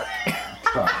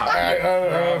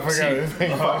 I forgot his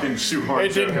name. fucking shoehorn.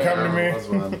 It didn't joke come to ever me. was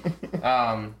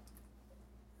one.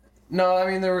 No, I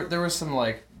mean there was some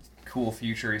like cool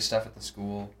futury stuff at the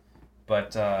school.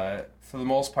 But for the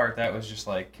most part, that was just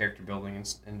like character building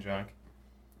and junk.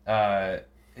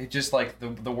 It just like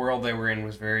the world they were in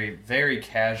was very, very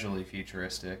casually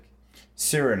futuristic.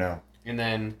 Cyrano, And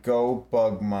then go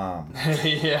bug mom.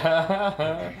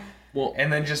 yeah. Well,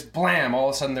 And then just blam, all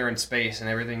of a sudden they're in space and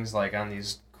everything's like on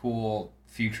these cool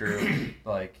future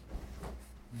like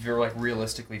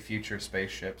realistically future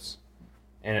spaceships.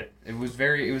 And it was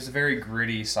a very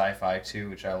gritty sci-fi too,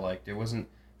 which I liked. It wasn't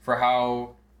for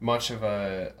how much of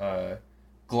a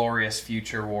glorious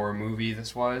future war movie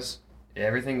this was.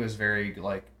 Everything was very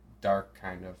like dark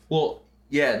kind of. well,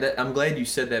 yeah, I'm glad you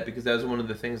said that because that was one of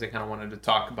the things I kind of wanted to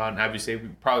talk about. And obviously, we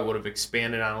probably would have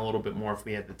expanded on a little bit more if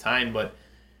we had the time. But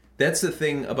that's the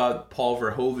thing about Paul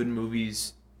Verhoeven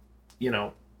movies,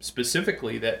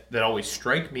 specifically that always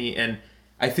strike me. And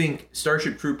I think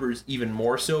Starship Troopers even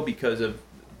more so because of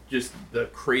just the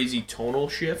crazy tonal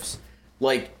shifts.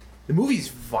 Like, the movie's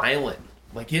violent.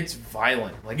 Like, it's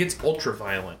violent. Like, it's ultra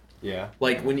violent. Yeah.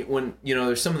 Like when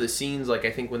there's some of the scenes, like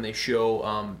I think when they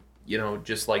show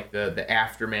just like the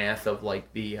aftermath of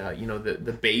like the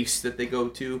the base that they go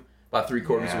to about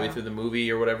 3/4 of the way through the movie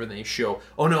or whatever, and they show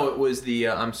it was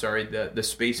the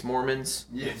Space Mormons.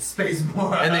 Yeah, Space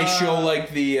Mormons. And they show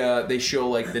like the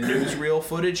newsreel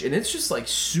footage, and it's just like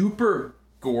super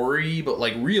gory but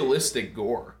like realistic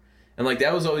gore. And like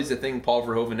that was always the thing Paul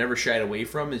Verhoeven never shied away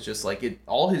from, is just like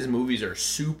all his movies are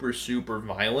super, super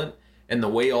violent. And the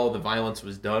way all the violence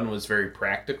was done was very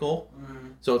practical. Mm-hmm.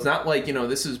 So it's not like,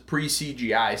 this is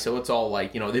pre-CGI. So it's all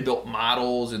like, they built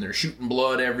models and they're shooting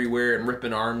blood everywhere and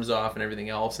ripping arms off and everything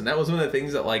else. And that was one of the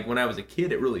things that, like, when I was a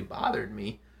kid, it really bothered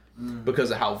me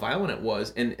because of how violent it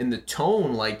was. And the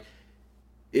tone, like,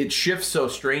 it shifts so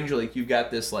strangely. Like, you've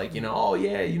got this, like,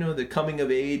 the coming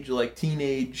of age, like,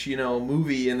 teenage,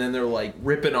 movie. And then they're, like,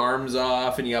 ripping arms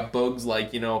off. And you got bugs,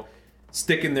 like,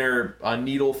 sticking their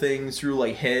needle things through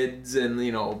like heads, and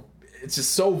it's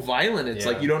just so violent. It's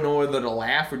like you don't know whether to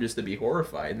laugh or just to be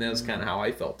horrified, and that's kind of how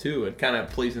I felt too. It kind of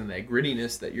plays into that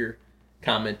grittiness that you're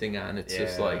commenting on. It's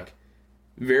just like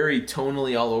very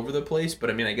tonally all over the place, but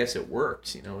I mean, I guess it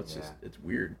works. It's just it's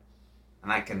weird.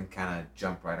 And I can kind of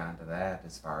jump right onto that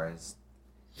as far as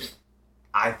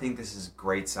I think this is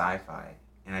great sci-fi,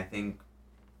 and I think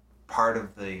part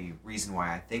of the reason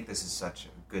why I think this is such a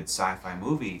good sci-fi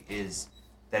movie is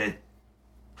that it,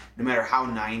 no matter how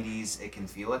 90s it can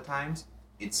feel at times,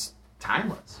 it's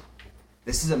timeless.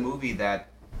 This is a movie that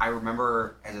I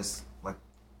remember as a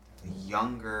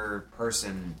younger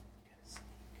person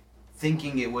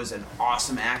thinking it was an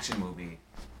awesome action movie,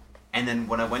 and then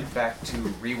when I went back to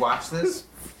rewatch this,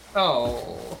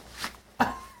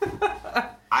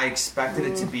 I expected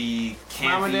it to be campy,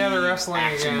 Mom and Dad are wrestling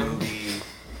action again. movie,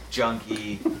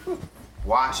 junky.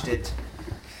 Watched it,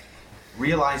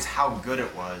 realized how good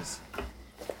it was,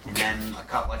 and then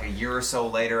a year or so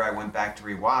later, I went back to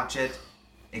rewatch it,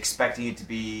 expecting it to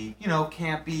be,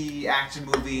 campy action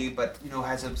movie, but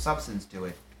has some substance to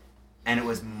it, and it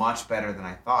was much better than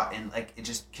I thought. And like it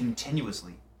just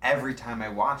continuously, every time I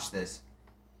watch this,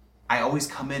 I always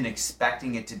come in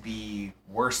expecting it to be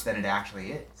worse than it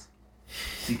actually is,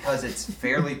 because it's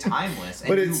fairly timeless. And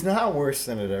But it's not worse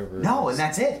than it ever is. No, and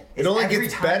that's it. It only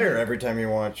gets better every time you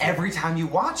watch it. Every time you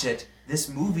watch it, this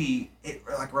movie, it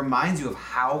like reminds you of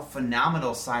how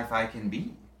phenomenal sci-fi can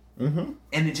be. Mm-hmm.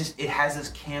 And it has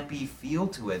this campy feel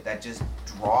to it that just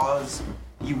draws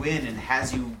you in and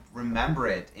has you remember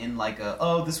it in like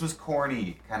this was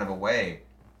corny kind of a way.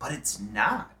 But it's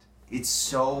not. It's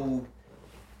so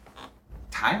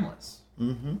timeless.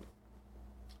 Mm-hmm.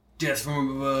 Just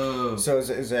from above. So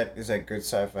is that good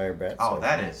sci-fi or bad? Oh, sci-fi?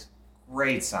 that is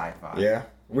great sci-fi. Yeah.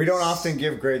 We don't often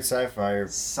give great sci-fi. Or...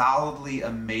 Solidly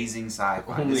amazing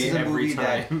sci-fi. Only This is a every movie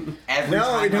time. that every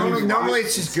time normally you watch,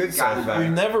 it's just good got sci-fi. better.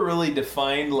 We've never really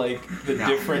defined like the No.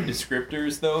 different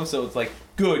descriptors though, so it's like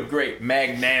good, great,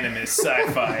 magnanimous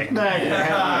sci-fi,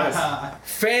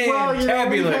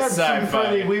 fantabulous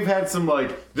sci-fi. We've had some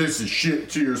like, this is shit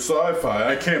to your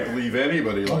sci-fi. I can't believe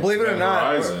anybody likes Believe it or Event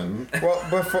not, Horizon. Well,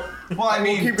 before, Well, I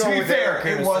mean, keep to going be with fair, Eric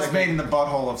in it a was second. made in the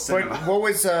butthole of But cinema. what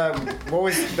was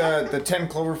the 10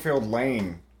 Cloverfield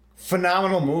Lane?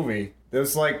 Phenomenal movie. It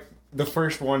was like the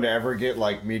first one to ever get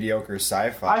like mediocre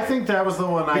sci-fi. I think that was the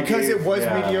one because gave, it was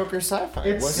yeah. mediocre sci-fi. It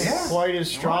It's- wasn't yeah, quite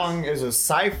as strong as a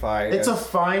sci-fi. It's a as,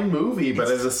 fine movie, but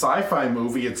as a sci-fi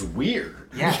movie, it's weird.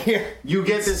 Yeah. yeah. You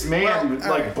get this man Well,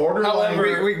 like borderline.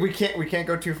 However, we can't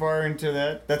go too far into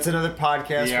that. That's another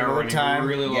podcast Yeah, for we're another time.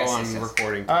 really low Yes, on yes, yes.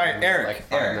 recording. All right, time. Eric, Like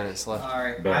 5 Eric. minutes left. All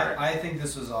right, Better. I think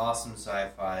this was awesome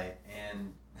sci-fi,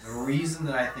 and the reason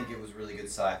that I think it was really good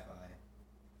sci-fi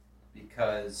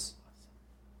because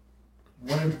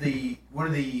one of the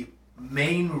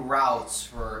main routes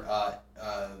for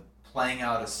playing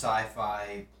out a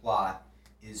sci-fi plot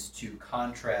is to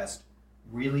contrast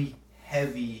really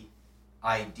heavy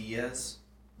ideas,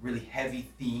 really heavy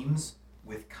themes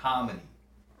with comedy.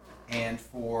 And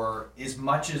for as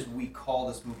much as we call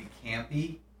this movie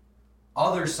campy,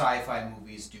 other sci-fi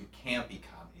movies do campy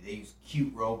comedy. They use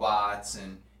cute robots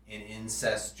and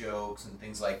incest jokes and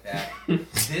things like that.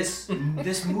 This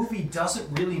movie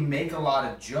doesn't really make a lot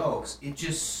of jokes. It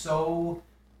just so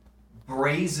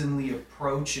brazenly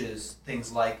approaches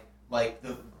things like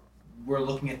we're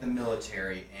looking at the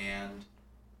military, and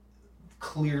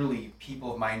clearly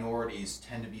people of minorities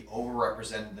tend to be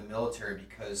overrepresented in the military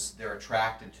because they're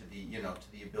attracted to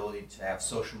the ability to have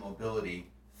social mobility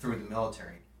through the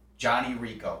military. Johnny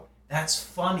Rico. That's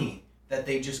funny that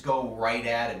they just go right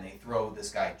at it and they throw this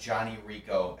guy Johnny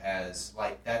Rico as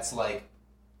that's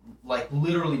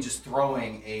literally just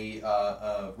throwing a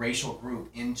racial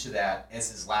group into that as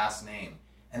his last name,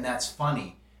 and that's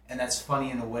funny. And that's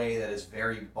funny in a way that is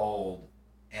very bold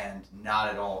and not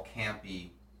at all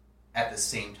campy at the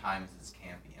same time as it's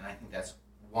campy. And I think that's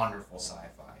wonderful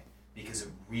sci-fi because it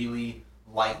really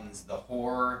lightens the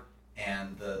horror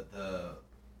and the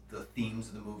themes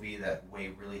of the movie that weigh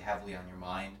really heavily on your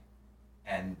mind.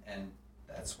 And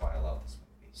that's why I love this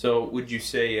movie. So would you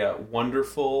say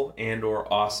wonderful and or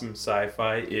awesome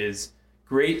sci-fi is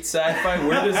great sci-fi?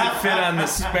 Where does it fit on the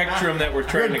spectrum that we're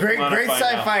trying to quantify Great now?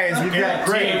 sci-fi is You've got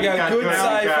great, You've got good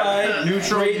sci-fi, you've got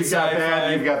neutral, great you've got bad,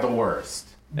 sci-fi. you've got the worst.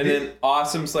 And then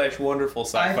awesome/wonderful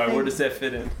sci-fi. think Where does that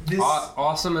fit in?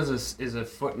 Awesome is a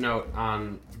footnote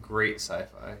on great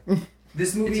sci-fi.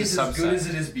 This movie It's is a as good subset. as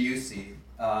it is Busey.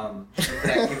 If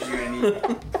that gives you any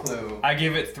clue. I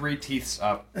give it 3 teeths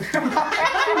up. Oh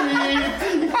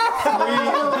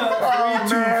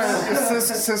man,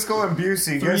 Siskel and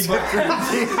Busey. Guess what?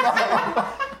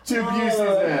 2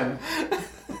 Buseys in.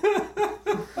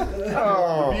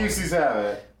 Oh, Buseys have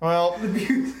it. well.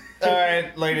 All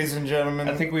right, ladies and gentlemen.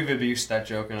 I think we've abused that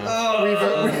joke enough.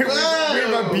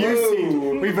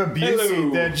 we've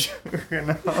abused that joke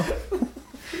enough.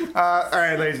 All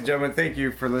right, ladies and gentlemen, thank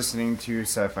you for listening to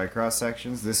Sci-Fi Cross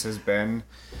Sections. This has been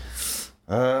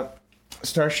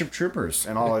Starship Troopers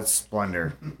in all its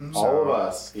splendor. All of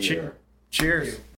us here. Cheers.